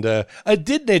innocence and,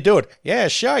 didn't they do it? Yeah,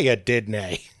 sure you didn't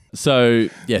they? So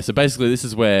basically this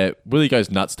is where Willie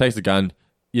goes nuts, takes the gun.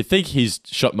 You think he's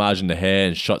shot Marge in the hair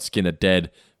and shot Skinner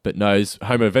dead, but no,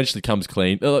 Homer eventually comes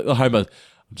clean. Homer, I'm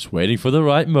just waiting for the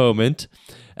right moment.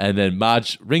 And then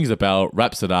Marge rings the bell,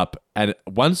 wraps it up, and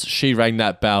once she rang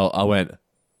that bell, I went,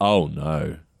 oh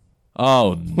no.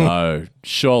 Oh no,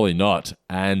 surely not.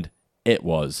 And it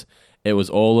was. It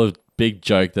was all a big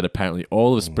joke that apparently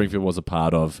all of Springfield was a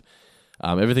part of.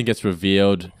 Everything gets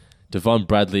revealed. Devon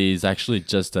Bradley is actually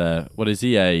just he's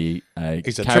a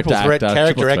triple threat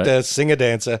character actor, singer,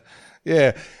 dancer.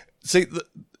 Yeah. See,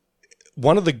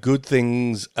 one of the good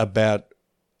things about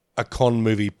a con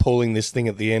movie pulling this thing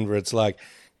at the end where it's like,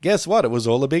 guess what? It was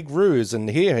all a big ruse. And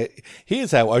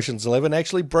here's how Ocean's 11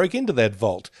 actually broke into that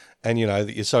vault. And,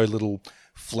 that you saw little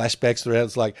flashbacks throughout.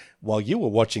 It's like, while you were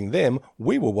watching them,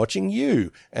 we were watching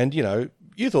you. And,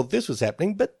 you thought this was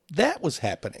happening, but that was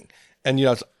happening. And,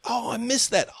 it's like, oh, I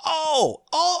missed that.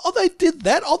 Oh, they did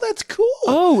that. Oh, that's cool.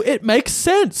 Oh, it makes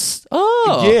sense.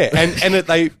 Oh. Yeah,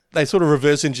 and they sort of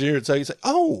reverse engineer it. So you say,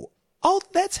 oh,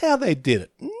 that's how they did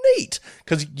it. Neat.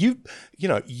 Because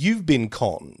you've been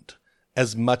conned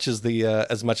as much as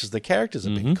the characters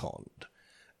have been conned.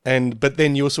 But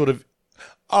then you're sort of,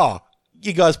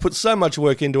 you guys put so much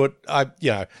work into it.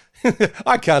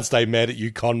 I can't stay mad at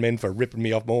you con men for ripping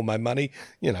me off all my money,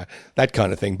 that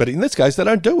kind of thing. But in this case, they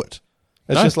don't do it.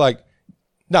 It's just like,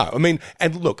 no, I mean,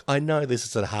 and look, I know this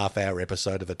is a half-hour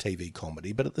episode of a TV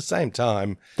comedy, but at the same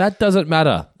time... That doesn't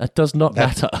matter. That does not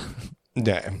matter.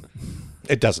 No,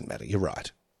 it doesn't matter. You're right.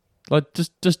 Like,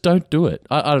 just don't do it.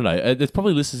 I don't know. There's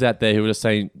probably listeners out there who are just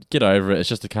saying, get over it, it's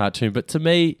just a cartoon. But to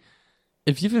me,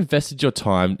 if you've invested your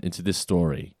time into this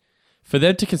story, for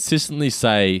them to consistently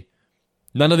say,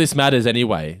 none of this matters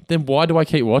anyway, then why do I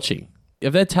keep watching?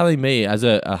 If they're telling me as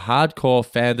a hardcore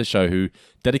fan of the show who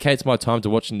dedicates my time to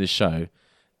watching this show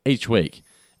each week,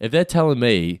 if they're telling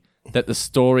me that the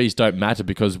stories don't matter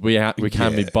because we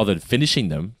can't be bothered finishing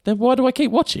them, then why do I keep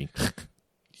watching?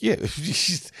 Yeah,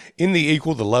 in the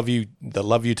equal, the love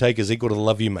you take is equal to the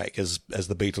love you make, as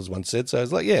the Beatles once said. So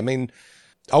it's like, yeah, I mean,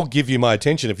 I'll give you my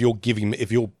attention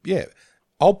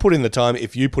I'll put in the time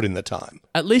if you put in the time.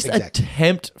 At least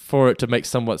attempt for it to make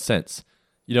somewhat sense.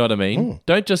 You know what I mean?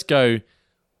 Don't just go,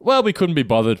 well, we couldn't be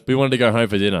bothered. We wanted to go home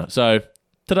for dinner. So,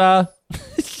 ta-da.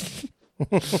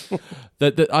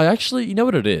 I actually, you know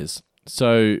what it is?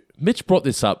 So, Mitch brought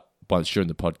this up once during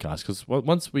the podcast because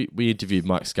once we interviewed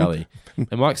Mike Scully.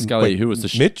 And Mike Scully, who was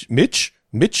the...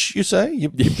 Mitch, you say?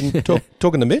 You've been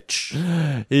talking to Mitch?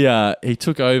 Yeah, he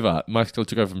took over. Mike Scully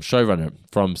took over from showrunner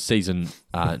from season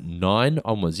 9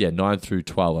 onwards. Yeah, 9 through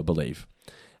 12, I believe.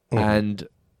 And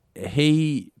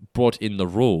he brought in the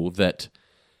rule that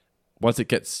once it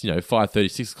gets, 5:30,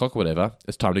 6 o'clock or whatever,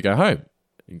 it's time to go home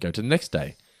and go to the next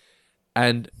day.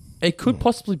 And it could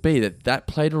possibly be that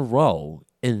played a role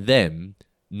in them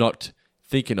not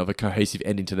thinking of a cohesive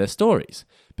ending to their stories.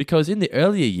 Because in the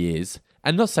earlier years,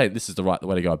 and not saying this is the right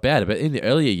way to go about it, but in the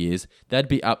earlier years, they'd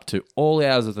be up to all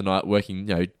hours of the night working,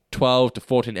 12 to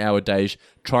 14-hour days,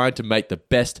 trying to make the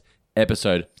best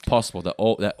episode possible that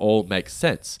all makes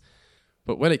sense.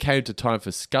 But when it came to time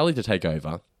for Scully to take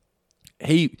over,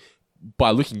 he,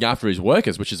 by looking after his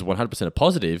workers, which is 100% a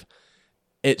positive,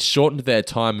 it shortened their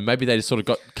time, and maybe they just sort of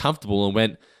got comfortable and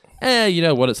went, you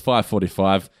know what, it's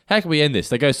 5:45. How can we end this?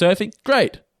 They go surfing?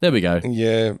 Great. There we go.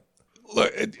 Yeah.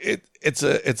 Look, it's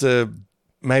a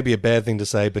maybe a bad thing to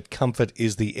say, but comfort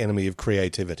is the enemy of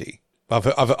creativity.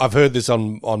 I've heard this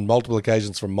on multiple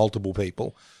occasions from multiple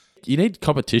people. You need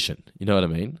competition, you know what I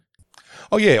mean?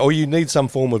 Oh, yeah, or you need some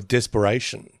form of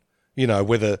desperation,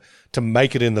 whether to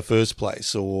make it in the first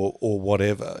place or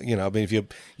whatever. I mean, if you're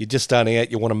just starting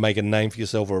out, you want to make a name for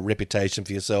yourself or a reputation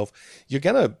for yourself, you're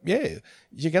gonna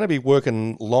be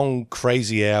working long,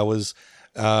 crazy hours,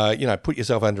 put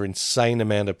yourself under insane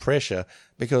amount of pressure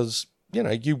because,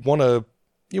 you want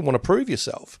to prove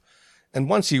yourself. And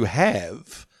once you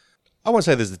have, I won't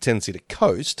say there's a tendency to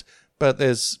coast, but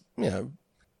there's,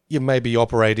 you may be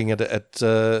operating at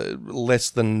less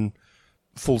than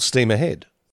full steam ahead.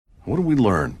 What did we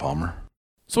learn, Palmer?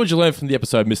 So what did you learn from the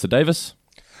episode, Mr. Davis?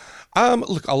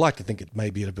 Look, I like to think it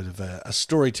may be a bit of a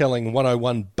storytelling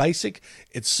 101 basic.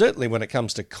 It's certainly when it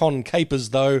comes to con capers,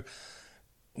 though,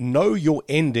 know your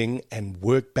ending and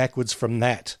work backwards from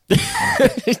that.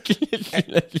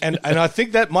 and I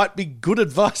think that might be good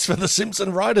advice for the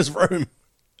Simpson writers' room.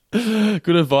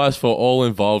 Good advice for all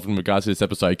involved in regards to this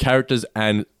episode, characters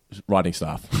and writing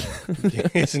staff.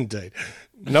 Yes, indeed.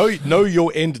 Know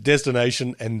your end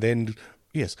destination and then,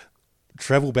 yes,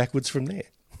 travel backwards from there.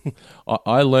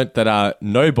 I learnt that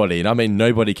nobody, and I mean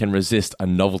nobody, can resist a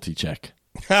novelty check.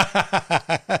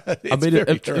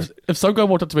 If some guy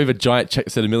walked up to me with a giant check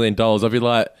that said $1 million, I'd be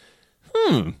like,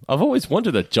 I've always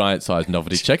wanted a giant-sized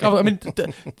novelty check. I mean,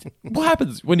 what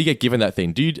happens when you get given that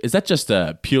thing? Is that just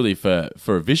purely for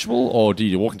a visual, or do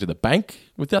you walk into the bank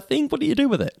with that thing? What do you do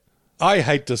with it? I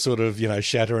hate to sort of,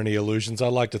 shatter any illusions. I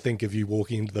like to think of you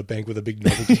walking into the bank with a big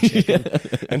novelty check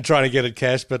and trying to get it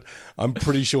cashed, but I'm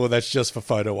pretty sure that's just for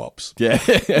photo ops. Yeah.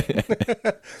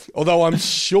 Although I'm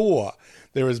sure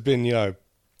there has been,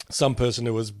 some person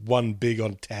who was one big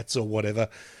on tats or whatever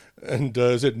and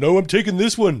said, no, I'm taking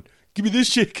this one. Give me this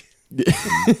chick.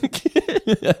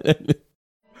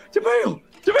 Jamil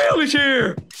is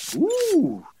here.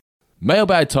 Ooh.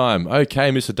 Mailbag time.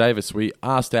 Okay, Mr. Davis, we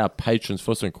asked our patrons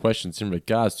for some questions in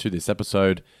regards to this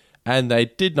episode, and they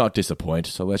did not disappoint.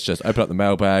 So let's just open up the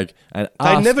mailbag and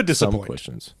ask some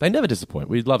questions. They never disappoint.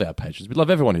 We love our patrons. We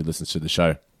love everyone who listens to the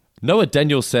show. Noah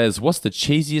Daniel says, what's the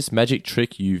cheesiest magic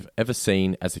trick you've ever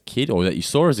seen as a kid, or that you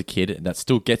saw as a kid, and that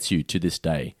still gets you to this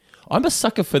day? I'm a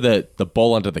sucker for the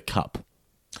ball under the cup.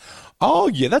 Oh,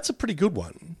 yeah, that's a pretty good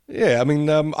one. Yeah, I mean,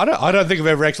 I don't think I've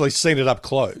ever actually seen it up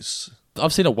close.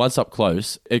 I've seen it once up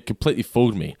close. It completely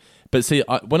fooled me. But see,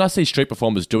 when I see street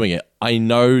performers doing it, I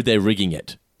know they're rigging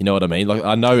it. You know what I mean? Like,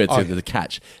 I know it's a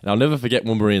catch. And I'll never forget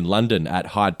when we were in London at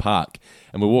Hyde Park,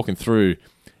 and we're walking through,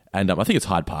 and I think it's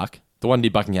Hyde Park, the one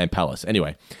near Buckingham Palace.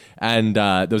 Anyway, and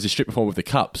there was a street performer with the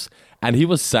cups, and he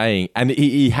was saying, and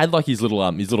he had like his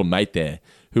little mate there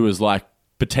who was like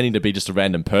pretending to be just a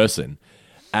random person.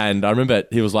 And I remember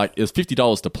he was like, it was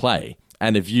 $50 to play,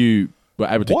 and if you were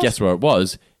able to guess where it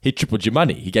was, he tripled your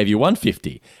money. He gave you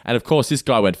 $150. And of course, this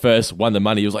guy went first, won the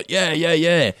money. He was like,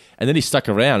 yeah. And then he stuck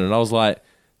around, and I was like,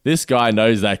 this guy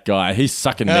knows that guy. He's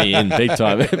sucking me in big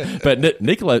time. But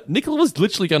Nicola was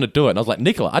literally going to do it. And I was like,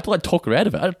 Nicola, I had to talk her out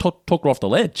of it. I had to talk her off the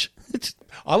ledge.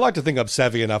 I like to think I'm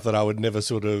savvy enough that I would never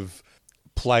sort of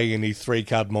play any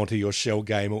 3-card Monty or shell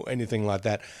game or anything like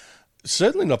that.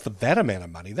 Certainly not for that amount of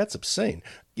money. That's obscene.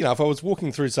 If I was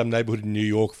walking through some neighborhood in New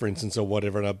York, for instance, or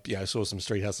whatever, and I saw some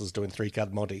street hustlers doing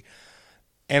 3-card Monty,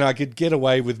 and I could get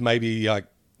away with maybe like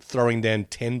throwing down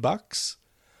 $10,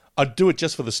 I'd do it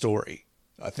just for the story,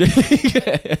 I think.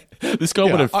 This guy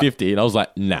wanted 50, and I was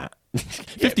like, nah.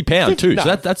 £50 too. No.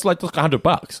 So that's like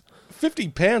 $100.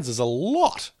 £50 is a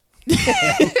lot.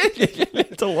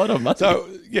 It's a lot of money.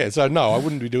 So no, I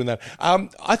wouldn't be doing that.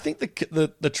 I think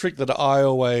the trick that I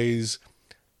always,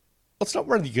 well, it's not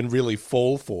one you can really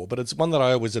fall for, but it's one that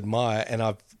I always admire, and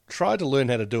I've tried to learn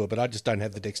how to do it, but I just don't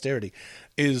have the dexterity,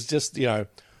 is just,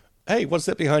 hey, what's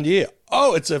that behind you here?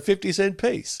 Oh, it's a 50-cent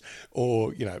piece.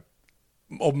 Or,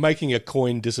 or making a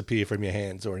coin disappear from your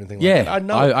hands or anything like Yeah, that. I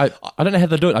know. I don't know how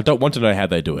they do it. I don't want to know how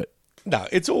they do it. No,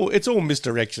 it's all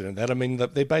misdirection in that. I mean,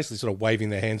 they're basically sort of waving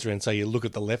their hands around, say you look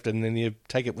at the left and then you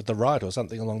take it with the right or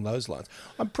something along those lines.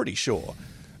 I'm pretty sure.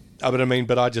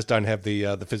 But I just don't have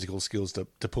the physical skills to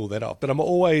pull that off. But I'm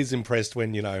always impressed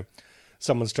when,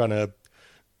 someone's trying to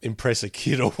impress a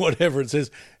kid or whatever and says,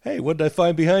 "Hey, what did I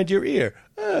find behind your ear?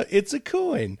 It's a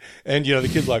coin." And, the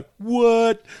kid's like,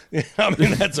 "What?" I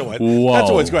mean, that's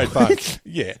always great fun.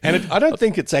 Yeah. And I don't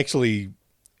think it's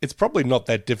probably not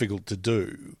that difficult to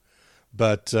do.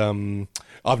 But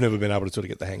I've never been able to sort of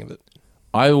get the hang of it.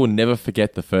 I will never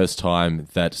forget the first time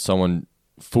that someone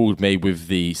fooled me with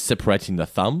the separating the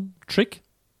thumb trick.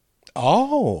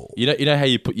 Oh, you know how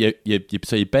you put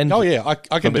so you bend. Oh yeah,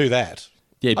 I can do that.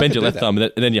 Yeah, you bend your left thumb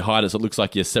and then you hide it so it looks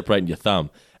like you're separating your thumb.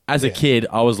 As a kid,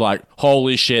 I was like,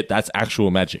 "Holy shit, that's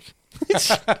actual magic."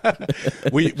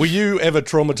 Were you ever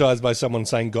traumatized by someone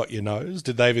saying "got your nose"?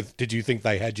 Did you think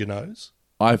they had your nose?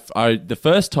 The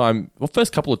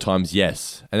first couple of times,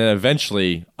 yes, and then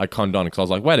eventually I conned on because I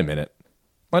was like, "Wait a minute,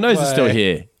 my nose is still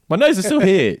here. My nose is still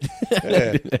here.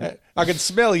 Yeah. I can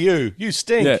smell you. You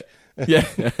stink." Yeah.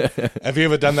 Have you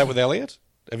ever done that with Elliot?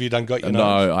 Have you got your nose?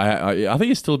 No, I think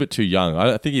he's still a bit too young.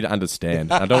 I think he'd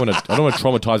understand. I don't want to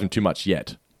traumatize him too much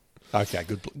yet. Okay,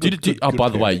 good. By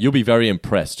the way, you'll be very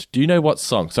impressed. Do you know what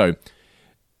song? So,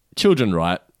 children,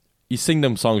 right? You sing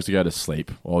them songs to go to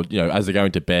sleep, or as they're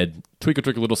going to bed. Twinkle,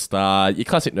 twinkle, little star. Your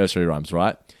classic nursery rhymes,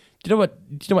 right? Do you know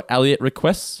what Elliot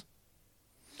requests?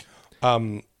 I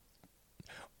know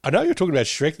you were talking about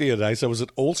Shrek the other day. So was it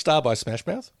All Star by Smash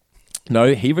Mouth?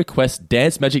 No, he requests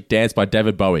Dance Magic Dance by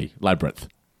David Bowie, Labyrinth.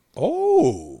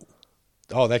 Oh,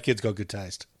 that kid's got good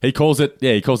taste. He calls it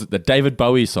the David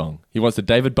Bowie song. He wants the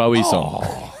David Bowie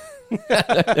song.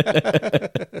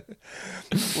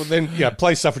 Well, then,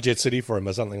 play Suffragette City for him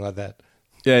or something like that.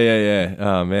 Yeah.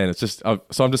 Oh, man, it's just...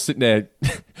 so I'm just sitting there,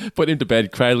 putting him to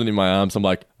bed, cradling in my arms. I'm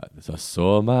like, "I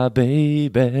saw my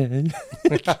baby."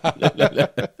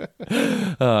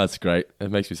 Oh, it's great. It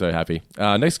makes me so happy.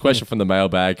 Next question from the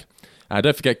mailbag.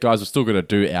 Don't forget, guys, we're still going to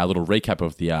do our little recap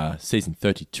of the season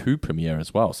 32 premiere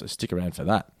as well, so stick around for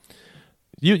that.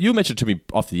 You mentioned to me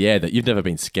off the air that you've never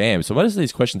been scammed. So most of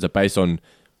these questions are based on,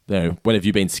 when have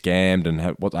you been scammed and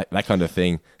that kind of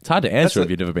thing. It's hard to answer if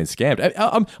you've never been scammed.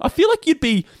 I feel like you'd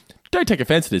be, don't take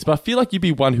offense to this, but I feel like you'd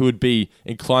be one who would be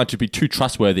inclined to be too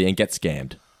trustworthy and get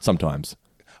scammed sometimes.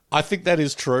 I think that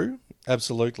is true.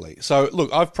 Absolutely. So,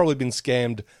 look, I've probably been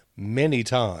scammed many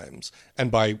times, and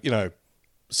by,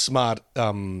 smart,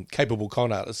 capable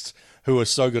con artists who are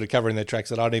so good at covering their tracks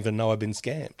that I don't even know I've been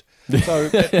scammed. So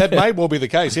that may well be the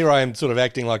case. Here I am sort of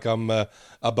acting like I'm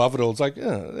above it all. It's like,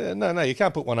 no, you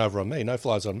can't put one over on me. No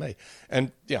flies on me.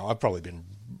 And, I've probably been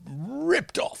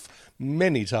ripped off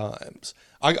many times.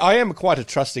 I am quite a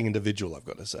trusting individual, I've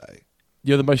got to say.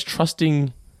 You're the most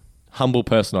trusting, humble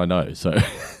person I know, so...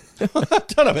 I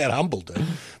don't know about humble, dude,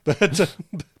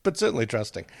 but certainly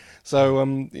trusting.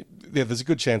 So, there's a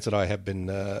good chance that I have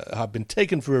been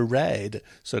taken for a ride,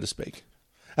 so to speak.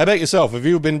 How about yourself? Have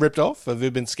you been ripped off? Have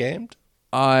you been scammed?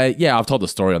 I've told the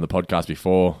story on the podcast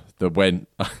before. When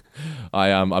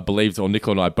I believed, or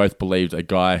Nicole and I both believed, a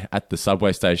guy at the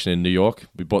subway station in New York.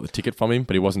 We bought the ticket from him,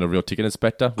 but he wasn't a real ticket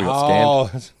inspector. We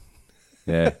got scammed.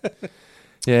 Yeah.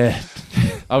 Yeah,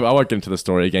 I won't get into the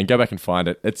story again. Go back and find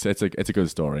it. It's a good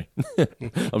story.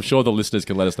 I'm sure the listeners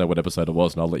can let us know what episode it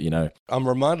was, and I'll let you know. I'm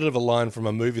reminded of a line from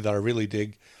a movie that I really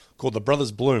dig called The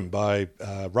Brothers Bloom by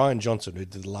Rian Johnson, who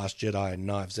did The Last Jedi and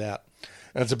Knives Out.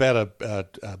 And it's about a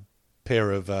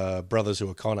pair of brothers who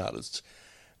are con artists.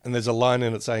 And there's a line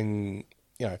in it saying,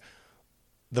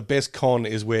 the best con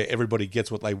is where everybody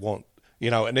gets what they want.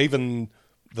 And even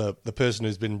the person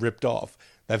who's been ripped off,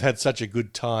 they've had such a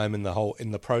good time in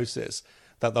the process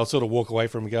that they'll sort of walk away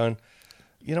from going,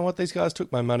 "You know what, these guys took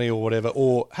my money or whatever,"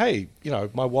 or, "Hey,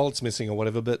 my wallet's missing or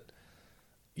whatever, but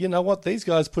you know what, these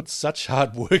guys put such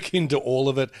hard work into all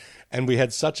of it and we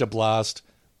had such a blast.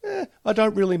 I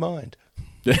don't really mind."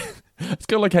 It's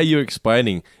kind of like how you were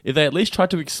explaining. If they at least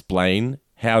tried to explain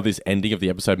how this ending of the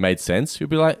episode made sense, you'd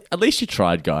be like, "At least you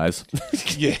tried, guys."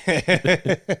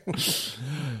 Yeah.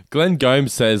 Glenn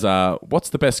Gomes says, "What's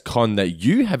the best con that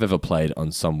you have ever played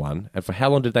on someone, and for how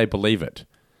long did they believe it?"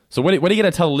 So when are you going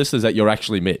to tell the listeners that you're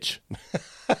actually Mitch?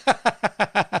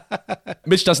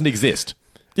 Mitch doesn't exist.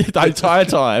 The entire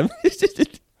time.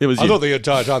 It was I thought the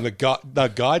entire time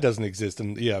the guy doesn't exist,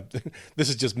 and this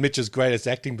is just Mitch's greatest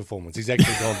acting performance. He's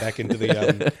actually gone back into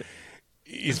the...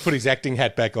 he's put his acting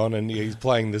hat back on, and he's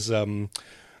playing this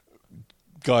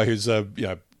guy who's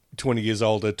 20 years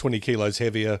older, 20 kilos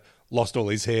heavier, lost all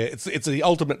his hair. It's the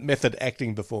ultimate method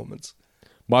acting performance.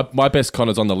 My best con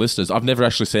is on the listeners. I've never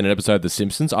actually seen an episode of The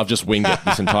Simpsons. I've just winged it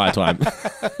this entire time.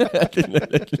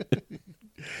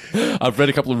 I've read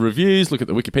a couple of reviews, look at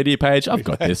the Wikipedia page. I've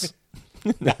got this.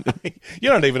 No, you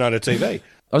don't even own a TV.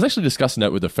 I was actually discussing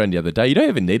that with a friend the other day. You don't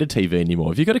even need a TV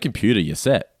anymore. If you've got a computer, you're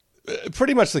set.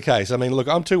 Pretty much the case. I mean, look,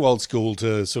 I'm too old school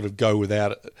to sort of go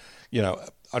without,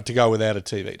 to go without a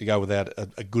TV, to go without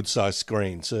a good-sized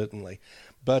screen, certainly.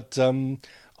 But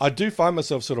I do find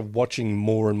myself sort of watching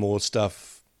more and more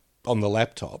stuff on the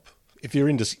laptop. If you're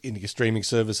into your streaming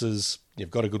services,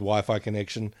 you've got a good Wi-Fi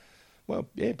connection, well,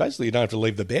 yeah, basically you don't have to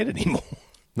leave the bed anymore.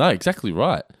 No, exactly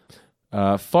right.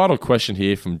 Final question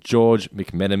here from George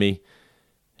McMenemy.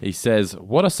 He says,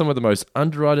 what are some of the most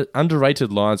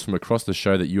underrated lines from across the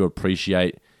show that you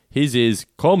appreciate? His is,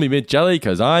 call me Mint Jelly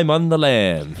because I'm on the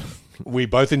lam. We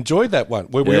both enjoyed that one.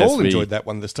 We all enjoyed that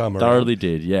one this time around. Thoroughly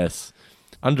did, yes.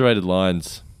 Underrated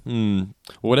lines.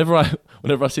 Whenever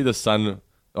I see the sun,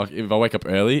 like if I wake up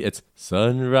early, it's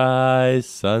sunrise,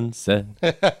 sunset,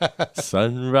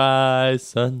 sunrise,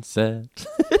 sunset.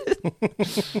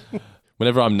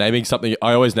 Whenever I'm naming something,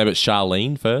 I always name it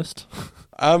Charlene first.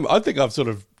 I think I've sort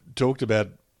of talked about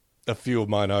a few of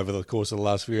mine over the course of the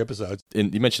last few episodes.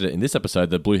 You mentioned it in this episode,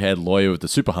 the blue-haired lawyer with the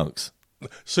super hunks.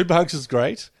 Super hunks is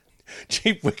great.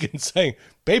 Chief Wiggum saying,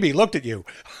 "Baby looked at you."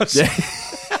 I'm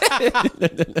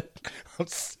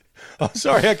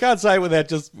sorry, I can't say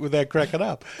it without cracking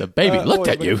up. The baby looked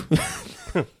at you.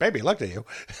 Baby looked at you.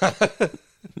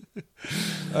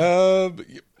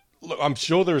 Look, I'm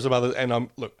sure there are some others, and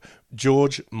look,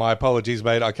 George, my apologies,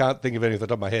 mate. I can't think of any off the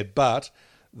top of my head, but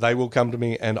they will come to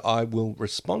me, and I will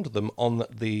respond to them on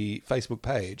the Facebook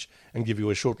page and give you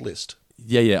a short list.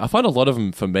 Yeah. I find a lot of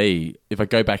them, for me, if I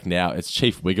go back now, it's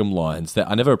Chief Wiggum lines that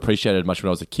I never appreciated much when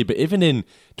I was a kid, but even in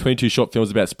 22 short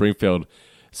films about Springfield.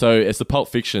 So it's the Pulp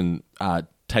Fiction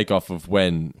takeoff of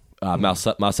when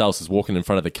Marcellus is walking in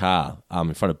front of the car,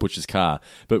 in front of Butch's car.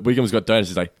 But Wiggum's got donuts.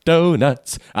 He's like,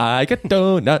 donuts, I got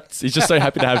donuts. He's just so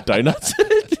happy to have donuts.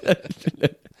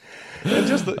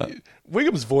 And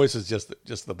Wiggum's voice is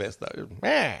just the best, though.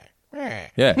 Yeah.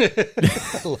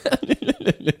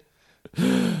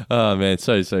 Oh, man,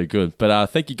 so good. But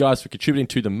thank you guys for contributing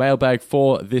to the mailbag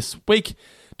for this week.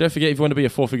 Don't forget, if you want to be a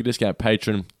 4-Figure Discount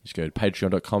patron, just go to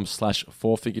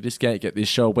patreon.com/4-Figure Discount. Get this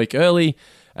show a week early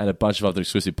and a bunch of other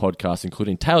exclusive podcasts,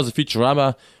 including Tales of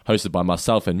Futurama, hosted by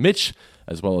myself and Mitch,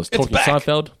 as well as Talking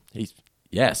Seinfeld.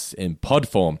 Yes, in pod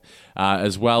form.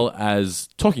 As well as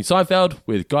Talking Seinfeld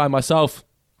with Guy and myself,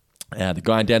 the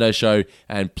Guy and Dano Show,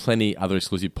 and plenty other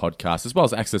exclusive podcasts, as well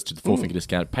as access to the 4-Figure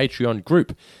Discount Patreon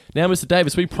group. Now, Mr.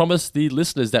 Davis, we promised the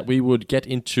listeners that we would get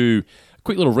into a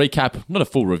quick little recap, not a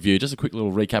full review, just a quick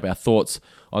little recap, our thoughts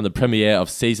on the premiere of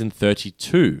Season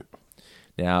 32.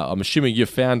 Now, I'm assuming you've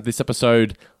found this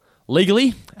episode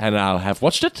legally and have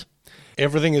watched it.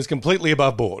 Everything is completely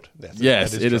above board.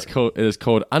 Yes, it is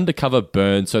called Undercover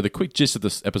Burns. So the quick gist of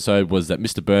this episode was that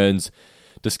Mr. Burns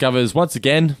discovers once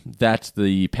again that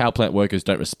the power plant workers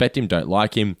don't respect him, don't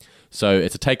like him. So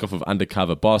it's a takeoff of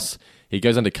Undercover Boss. He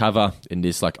goes undercover in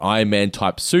this like Iron Man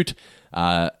type suit,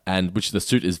 and which the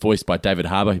suit is voiced by David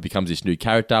Harbour, who becomes this new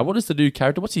character. What is the new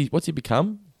character? What's he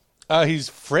become? He's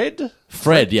Fred.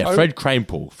 Fred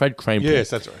Kranepool. Fred Kranepool. Yes,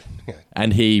 that's right. Yeah.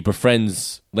 And he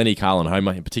befriends Lenny, Carl, and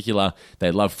Homer in particular. They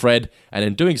love Fred, and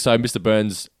in doing so, Mr.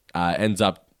 Burns ends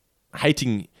up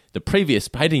hating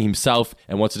himself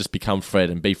and wants to just become Fred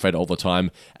and be Fred all the time,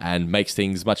 and makes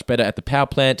things much better at the power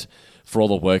plant for all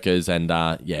the workers. And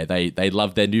they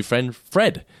love their new friend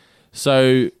Fred.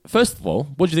 So first of all,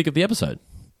 what did you think of the episode?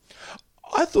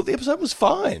 I thought the episode was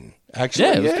fine.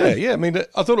 Actually, yeah. I mean,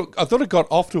 I thought it got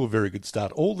off to a very good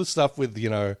start. All the stuff with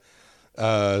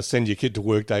send your kid to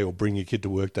work day or bring your kid to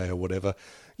work day or whatever,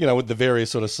 with the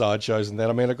various sort of sideshows and that.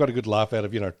 I mean, I got a good laugh out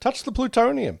of touch the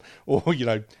plutonium or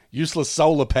useless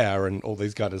solar power and all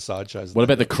these kind of sideshows. What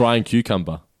about the crying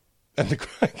cucumber? And the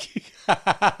crying cucumber.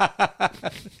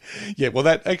 Yeah, well,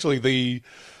 that actually the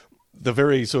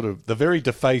very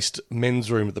defaced men's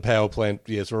room at the power plant.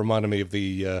 Yes, reminded me of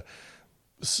the.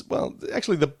 Well,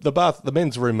 actually, the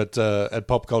men's room at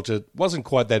Pop Culture wasn't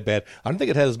quite that bad. I don't think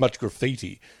it had as much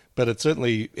graffiti, but it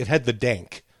had the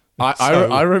dank.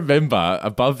 I remember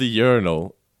above the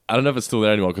urinal. I don't know if it's still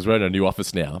there anymore because we're in a new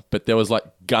office now. But there was like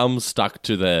gum stuck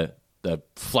to the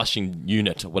flushing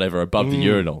unit or whatever above the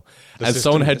urinal, and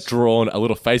someone had drawn a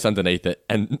little face underneath it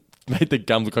and made the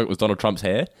gum look like it was Donald Trump's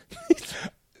hair.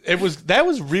 That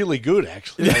was really good,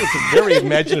 actually. That was a very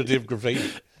imaginative graffiti.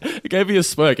 It gave me a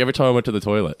smirk every time I went to the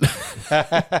toilet.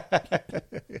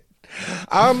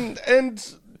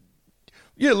 And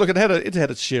Yeah, look, it had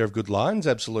its share of good lines,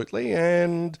 absolutely,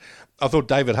 and I thought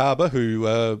David Harbour,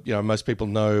 who most people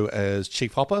know as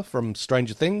Chief Hopper from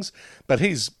Stranger Things, but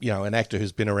he's an actor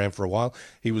who's been around for a while.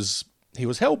 He was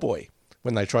Hellboy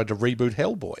when they tried to reboot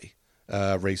Hellboy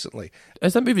recently.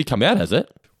 Has that movie come out? Has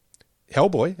it?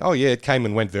 Hellboy? Oh yeah, it came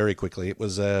and went very quickly. It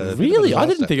was really. I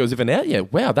didn't think it was even out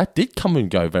yet. Wow, that did come and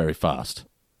go very fast.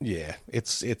 Yeah,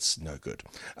 it's no good.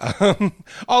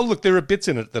 Look, there are bits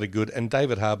in it that are good, and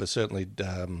David Harbour certainly,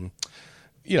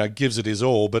 gives it his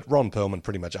all. But Ron Perlman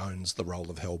pretty much owns the role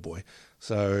of Hellboy.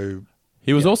 So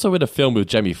he was also in a film with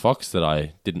Jamie Foxx that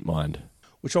I didn't mind.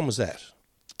 Which one was that?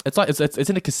 It's like it's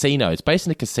in a casino. It's based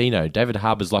in a casino. David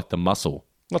Harbour's like the muscle.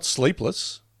 Not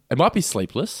Sleepless. It might be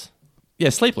Sleepless. Yeah,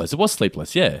 Sleepless. It was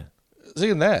Sleepless. Yeah. Is he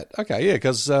in that? Okay, yeah,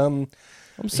 because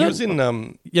he was in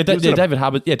David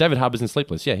Harbour. Yeah, David Harbour's in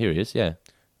Sleepless. Yeah, here he is. Yeah.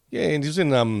 Yeah, and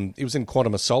he was in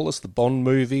Quantum of Solace, the Bond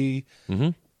movie. Mm-hmm.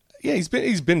 Yeah, he's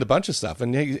been to a bunch of stuff,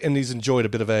 and he's enjoyed a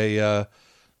bit of a.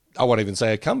 I won't even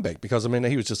say a comeback, because I mean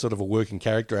he was just sort of a working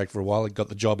character act for a while. He got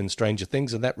the job in Stranger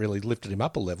Things, and that really lifted him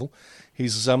up a level.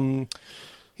 He's in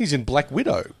Black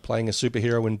Widow, playing a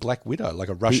superhero in Black Widow, like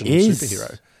a Russian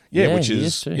superhero. Yeah, which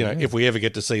is too, if we ever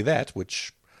get to see that,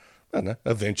 which I don't know,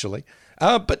 eventually.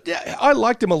 But yeah, I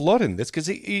liked him a lot in this because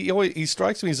he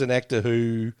strikes me as an actor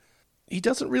who he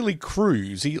doesn't really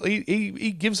cruise.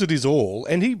 He gives it his all,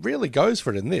 and he really goes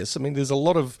for it in this. I mean, there's a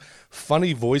lot of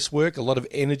funny voice work, a lot of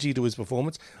energy to his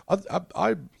performance.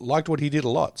 I liked what he did a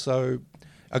lot. So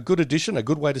a good addition, a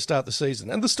good way to start the season,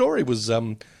 and the story was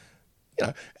an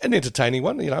entertaining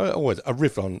one. Always a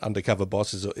riff on Undercover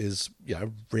Boss is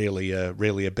rarely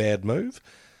a bad move.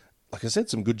 Like I said,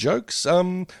 some good jokes.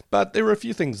 But there were a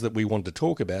few things that we wanted to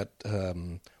talk about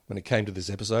when it came to this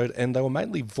episode, and they were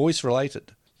mainly voice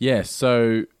related. Yeah.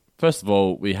 So first of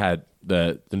all, we had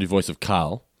the new voice of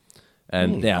Carl,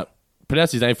 and now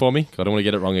pronounce his name for me. I don't want to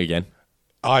get it wrong again.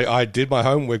 I did my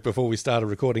homework before we started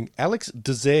recording. Alex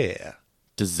Desare.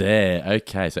 Desare.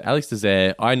 Okay, so Alex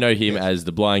Desare. I know him as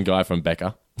the blind guy from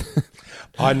Becca.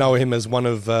 I know him as one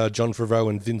of John Favreau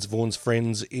and Vince Vaughn's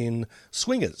friends in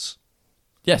Swingers.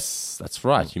 Yes, that's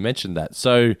right. You mentioned that.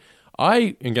 So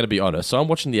I am going to be honest. So I'm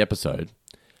watching the episode.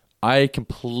 I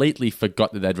completely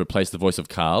forgot that they'd replaced the voice of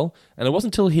Carl. And it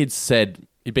wasn't until he'd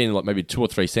been in like maybe 2 or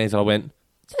 3 scenes that I went,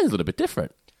 sounds a little bit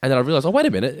different. And then I realized, oh, wait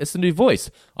a minute, it's the new voice.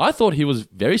 I thought he was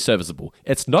very serviceable.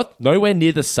 It's nowhere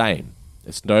near the same.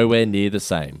 It's nowhere near the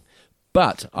same.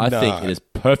 But I think it is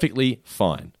perfectly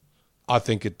fine. I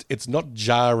think it's not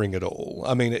jarring at all.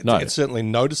 I mean, it's certainly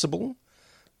noticeable,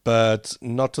 but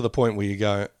not to the point where you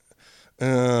go,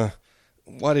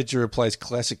 why did you replace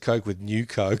Classic Coke with New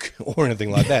Coke or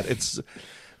anything like that?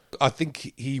 I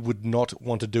think he would not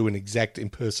want to do an exact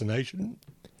impersonation.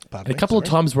 A couple of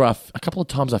times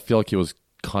I feel like he was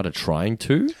kind of trying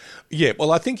to. Yeah,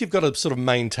 well, I think you've got to sort of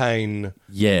maintain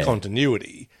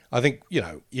continuity. I think,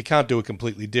 you can't do it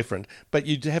completely different, but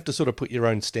you have to sort of put your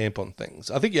own stamp on things.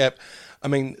 I think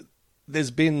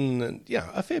there's been,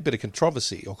 a fair bit of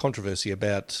controversy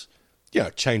about,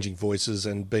 changing voices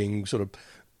and being sort of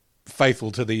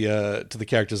faithful to the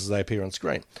characters as they appear on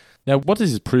screen. Now, what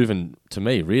this has proven to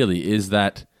me, really, is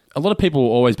that a lot of people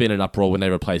have always been in an uproar when they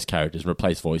replace characters,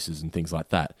 replace voices and things like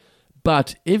that.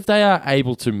 But if they are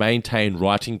able to maintain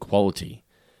writing quality,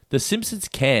 The Simpsons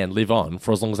can live on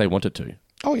for as long as they want it to.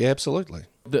 Oh, yeah, absolutely.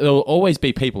 There will always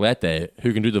be people out there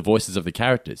who can do the voices of the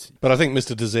characters. But I think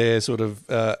Mr. Desare sort of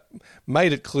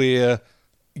made it clear,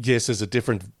 yes, as a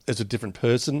different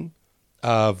person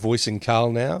voicing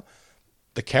Carl now.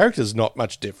 The character's not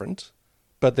much different,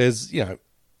 but there's,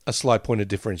 a slight point of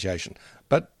differentiation.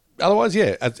 But otherwise,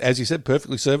 yeah, as you said,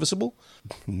 perfectly serviceable.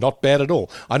 Not bad at all.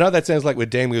 I know that sounds like we're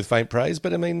damning with faint praise,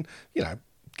 but I mean,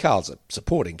 Carl's a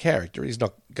supporting character. He's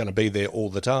not going to be there all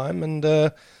the time,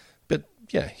 and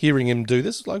hearing him do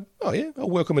this, like, oh yeah, a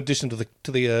welcome addition to the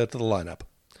lineup.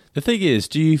 The thing is,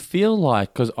 do you feel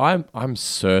like, because I'm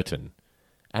certain,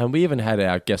 and we even had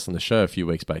our guest on the show a few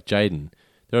weeks back, Jaden,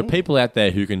 there are people out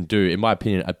there who can do, in my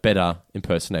opinion, a better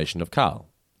impersonation of Carl,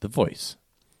 the voice.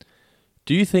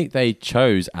 Do you think they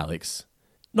chose Alex,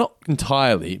 not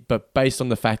entirely, but based on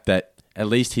the fact that at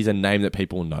least he's a name that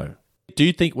people know? Do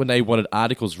you think when they wanted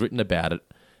articles written about it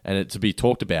and it to be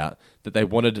talked about, that they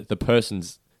wanted the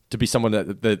persons to be someone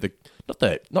that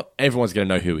not everyone's going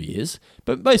to know who he is,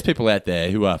 but most people out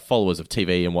there who are followers of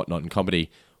TV and whatnot and comedy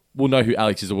will know who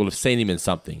Alex is or will have seen him in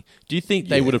something. Do you think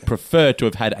they would have preferred to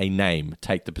have had a name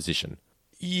take the position?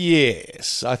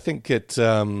 Yes, I think it.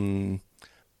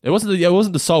 It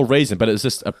wasn't the sole reason, but it was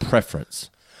just a preference.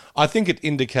 I think it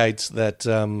indicates that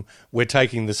we're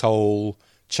taking this whole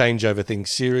changeover thing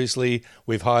seriously.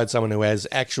 We've hired someone who has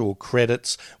actual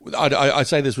credits. I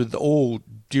say this with all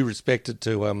due respect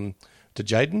to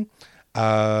Jaden,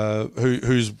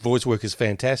 whose voice work is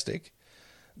fantastic.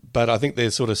 But I think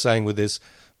they're sort of saying with this,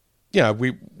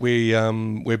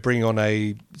 we're bringing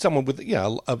on someone with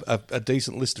a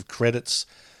decent list of credits.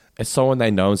 It's someone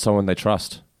they know and someone they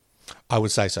trust. I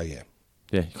would say so, yeah.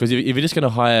 Yeah, because if you're just going to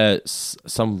hire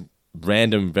some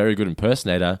random, very good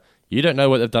impersonator, you don't know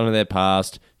what they've done in their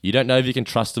past. You don't know if you can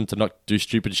trust them to not do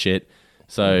stupid shit.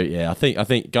 So yeah, I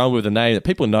think going with a name that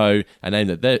people know, a name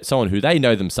that they're someone who they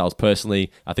know themselves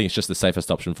personally, I think it's just the safest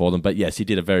option for them. But yes, he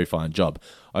did a very fine job.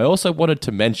 I also wanted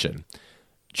to mention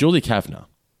Julie Kavner.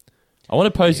 I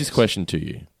want to pose this question to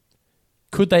you: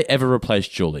 could they ever replace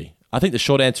Julie? I think the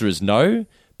short answer is no.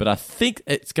 But I think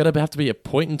it's going to have to be a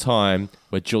point in time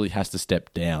where Julie has to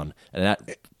step down. And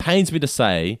that pains me to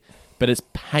say, but it's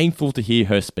painful to hear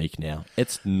her speak now.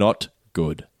 It's not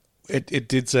good. It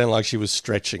did sound like she was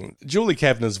stretching. Julie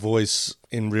Kavner's voice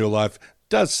in real life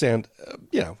does sound,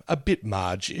 a bit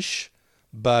Marge-ish.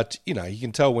 But, you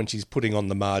can tell when she's putting on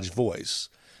the Marge voice.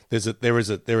 There is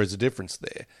a difference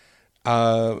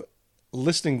there.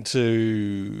 Listening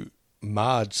to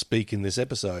Marge speak in this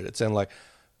episode, it sounded like...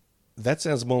 That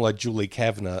sounds more like Julie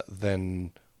Kavner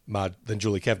than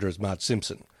Julie Kavner as Marge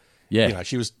Simpson. Yeah,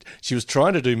 she was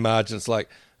trying to do Marge, and it's like,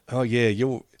 oh yeah,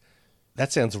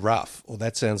 that sounds rough, or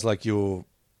that sounds like you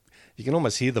can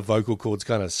almost hear the vocal cords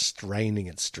kind of straining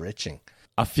and stretching.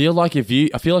 I feel like if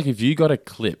you got a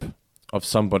clip of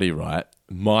somebody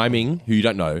miming who you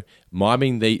don't know,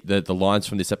 miming the lines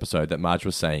from this episode that Marge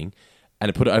was saying,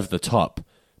 and put it over the top.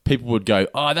 People would go,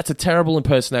 oh, that's a terrible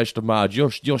impersonation of Marge.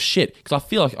 You're shit. Because I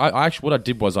feel like I actually what I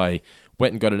did was I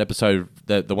went and got an episode,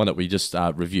 the one that we just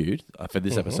reviewed for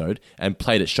this episode, and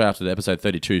played it straight after the episode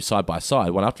 32 side by side,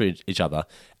 one after each other,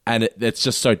 and it's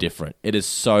just so different. It is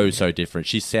so different.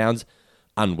 She sounds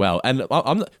unwell, and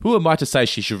who am I to say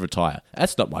she should retire?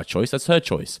 That's not my choice. That's her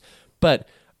choice. But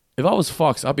if I was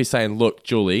Fox, I'd be saying, look,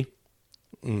 Julie.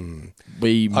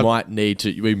 We might need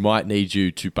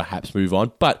you to perhaps move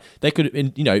on, but they could,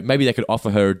 maybe they could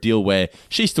offer her a deal where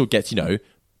she still gets,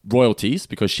 royalties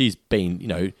because she's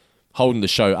been, holding the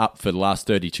show up for the last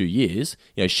 32 years.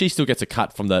 She still gets a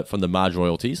cut from the Marge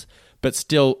royalties, but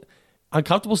still,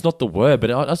 uncomfortable is not the word.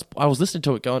 But I was listening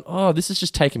to it, going, oh, this is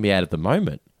just taking me out at the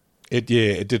moment. It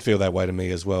did feel that way to me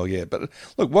as well, yeah. But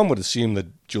look, one would assume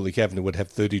that Julie Kavner would have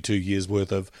 32 years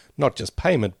worth of not just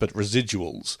payment but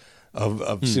residuals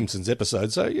of Simpsons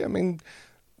episodes. So, yeah, I mean,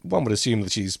 one would assume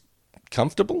that she's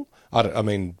comfortable.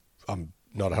 I'm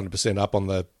not 100% up on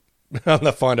the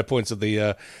finer points of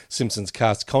the Simpsons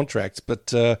cast contracts,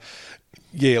 but look,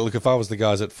 if I was the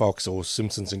guys at Fox or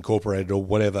Simpsons Incorporated or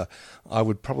whatever, I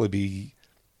would probably be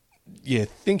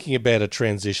thinking about a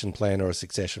transition plan or a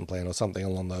succession plan or something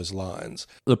along those lines.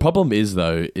 The problem is,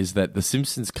 though, is that the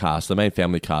Simpsons cast, the main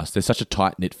family cast, they're such a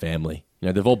tight-knit family.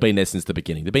 They've all been there since the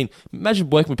beginning. Imagine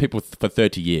working with people for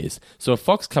 30 years. So if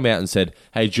Fox come out and said,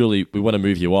 hey, Julie, we want to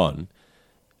move you on,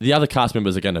 the other cast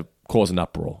members are going to cause an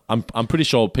uproar. I'm pretty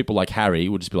sure people like Harry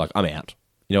would just be like, I'm out.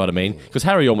 You know what I mean? Because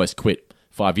Harry almost quit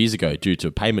 5 years ago due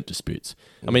to payment disputes.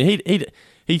 I mean,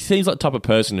 he seems like the type of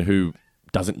person who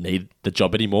doesn't need the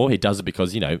job anymore. He does it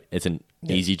because, it's an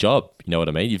easy job. You know what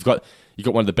I mean? You've got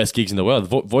one of the best gigs in the world.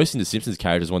 Voicing the Simpsons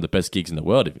character is one of the best gigs in the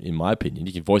world, in my opinion.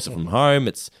 You can voice it from home.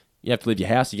 You have to leave your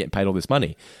house, you're getting paid all this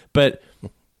money. But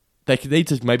they need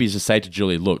to maybe just say to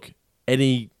Julie, look,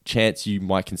 any chance you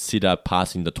might consider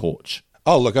passing the torch?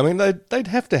 Oh, look, I mean, they'd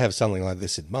have to have something like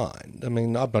this in mind. I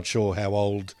mean, I'm not sure how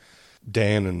old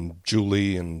Dan and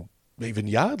Julie and even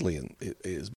Yardley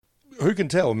is. Who can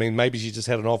tell? I mean, maybe she just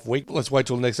had an off week. Let's wait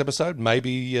till the next episode.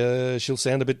 Maybe she'll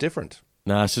sound a bit different.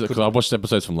 No, because I watched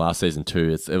episodes from last season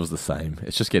too. It was the same.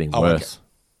 It's just getting worse.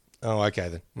 Okay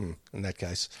then. In that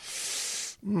case.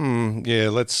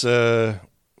 Let's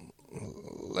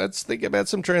think about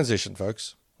some transition,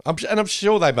 folks. I'm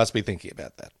sure they must be thinking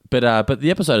about that. But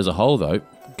the episode as a whole, though,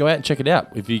 go out and check it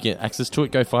out. If you get access to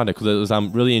it, go find it, because it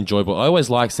was really enjoyable. I always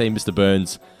like seeing Mr.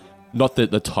 Burns, not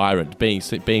the tyrant,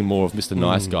 being more of Mr.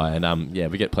 Nice Guy. And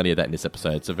we get plenty of that in this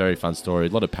episode. It's a very fun story. A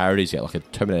lot of parodies. You get like a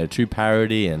Terminator 2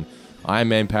 parody and Iron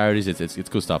Man parodies. It's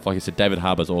good stuff. Like I said, David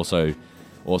Harbour's also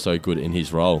good in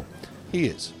his role. He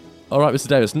is. All right, Mr.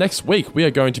 Davis, next week we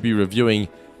are going to be reviewing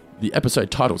the episode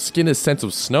titled Skinner's Sense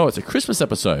of Snow. It's a Christmas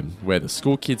episode where the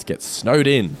school kids get snowed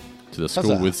in to the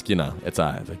school with Skinner. It's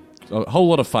a whole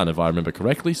lot of fun, if I remember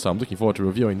correctly, so I'm looking forward to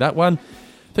reviewing that one.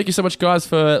 Thank you so much, guys,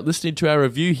 for listening to our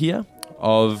review here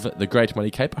of The Great Money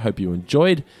Caper. I hope you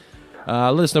enjoyed.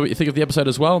 Let us know what you think of the episode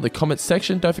as well in the comments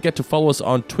section. Don't forget to follow us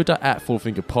on Twitter at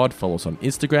FourFingerPod. Follow us on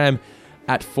Instagram.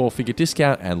 at 4Figure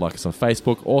Discount and like us on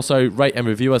Facebook. Also, rate and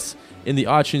review us in the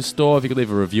iTunes store. If you could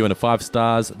leave a review and 5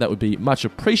 stars, that would be much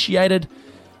appreciated.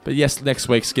 But yes, next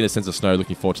week, Skinner Sense of Snow.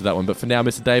 Looking forward to that one. But for now,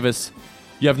 Mr. Davis,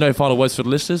 you have no final words for the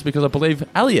listeners because I believe,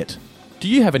 Elliot, do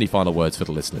you have any final words for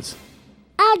the listeners?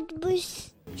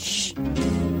 Shh.